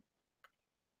you, ma'am.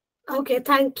 Okay,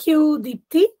 thank you,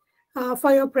 Deepthi,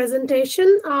 for your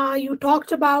presentation. You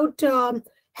talked about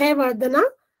Havadana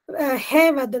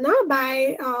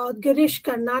by Girish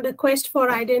Karnad, A Quest for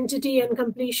Identity and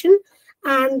Completion,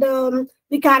 and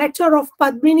the character of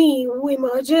Padmini, who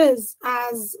emerges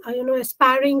as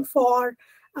aspiring for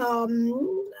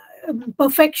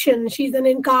perfection. She's an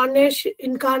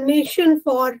incarnation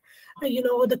for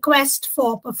the quest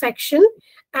for perfection,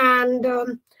 and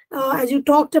as you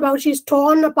talked about, she's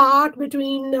torn apart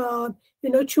between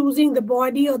choosing the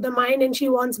body or the mind, and she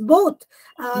wants both.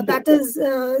 That is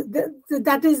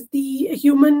the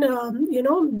human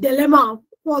dilemma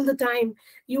all the time.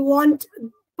 You want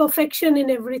perfection in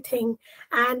everything,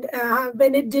 and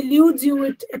when it deludes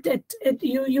you,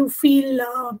 you feel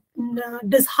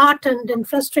disheartened and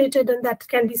frustrated, and that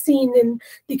can be seen in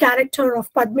the character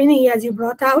of Padmini, as you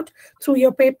brought out through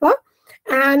your paper.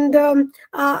 And what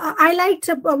I liked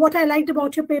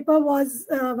about your paper was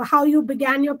how you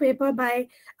began your paper by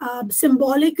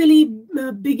symbolically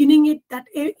beginning it that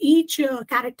each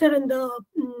character in the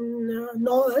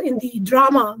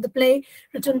drama, the play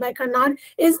written by Karnad,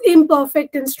 is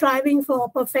imperfect and striving for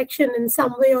perfection in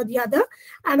some way or the other.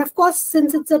 And of course,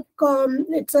 since it's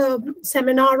a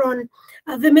seminar on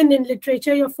women in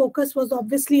literature, your focus was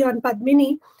obviously on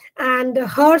Padmini and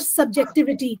her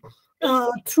subjectivity.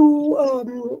 Through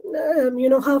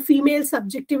her female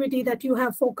subjectivity that you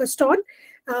have focused on,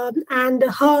 and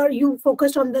you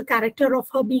focused on the character of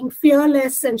her being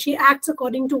fearless, and she acts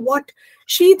according to what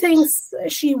she thinks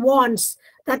she wants.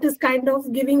 That is kind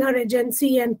of giving her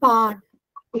agency and power.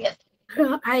 Yes.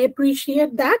 I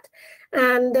appreciate that.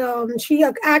 And she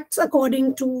acts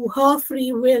according to her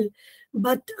free will.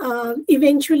 But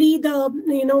eventually, the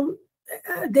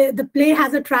play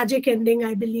has a tragic ending,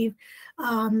 I believe.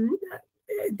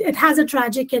 It has a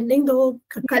tragic ending, though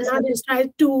Kannad has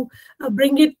tried to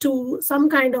bring it to some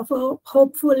kind of a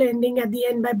hopeful ending at the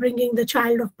end by bringing the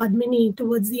child of Padmini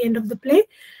towards the end of the play,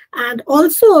 and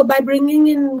also by bringing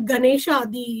in Ganesha,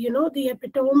 the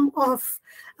epitome of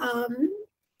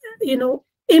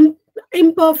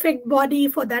imperfect body,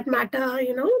 for that matter,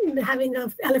 having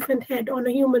an elephant head on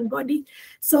a human body.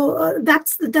 So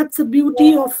that's the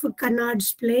beauty of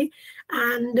Kannad's play.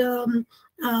 And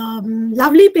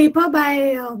lovely paper by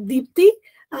Deepthi.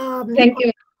 Thank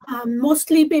you.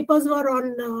 Mostly papers were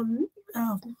on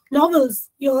novels.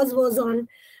 Yours was on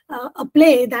a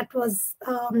play that was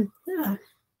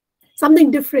something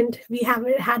different we have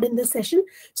had in this session.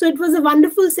 So it was a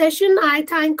wonderful session. I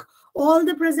thank all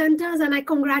the presenters, and I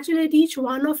congratulate each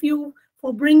one of you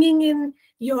for bringing in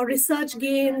your research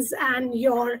gains and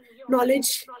your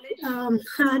knowledge.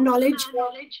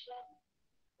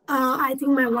 I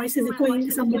think my voice is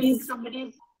echoing. Somebody's.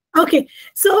 Okay,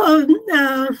 so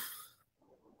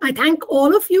I thank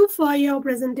all of you for your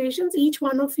presentations. Each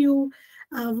one of you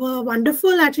were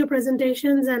wonderful at your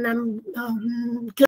presentations, and I'm glad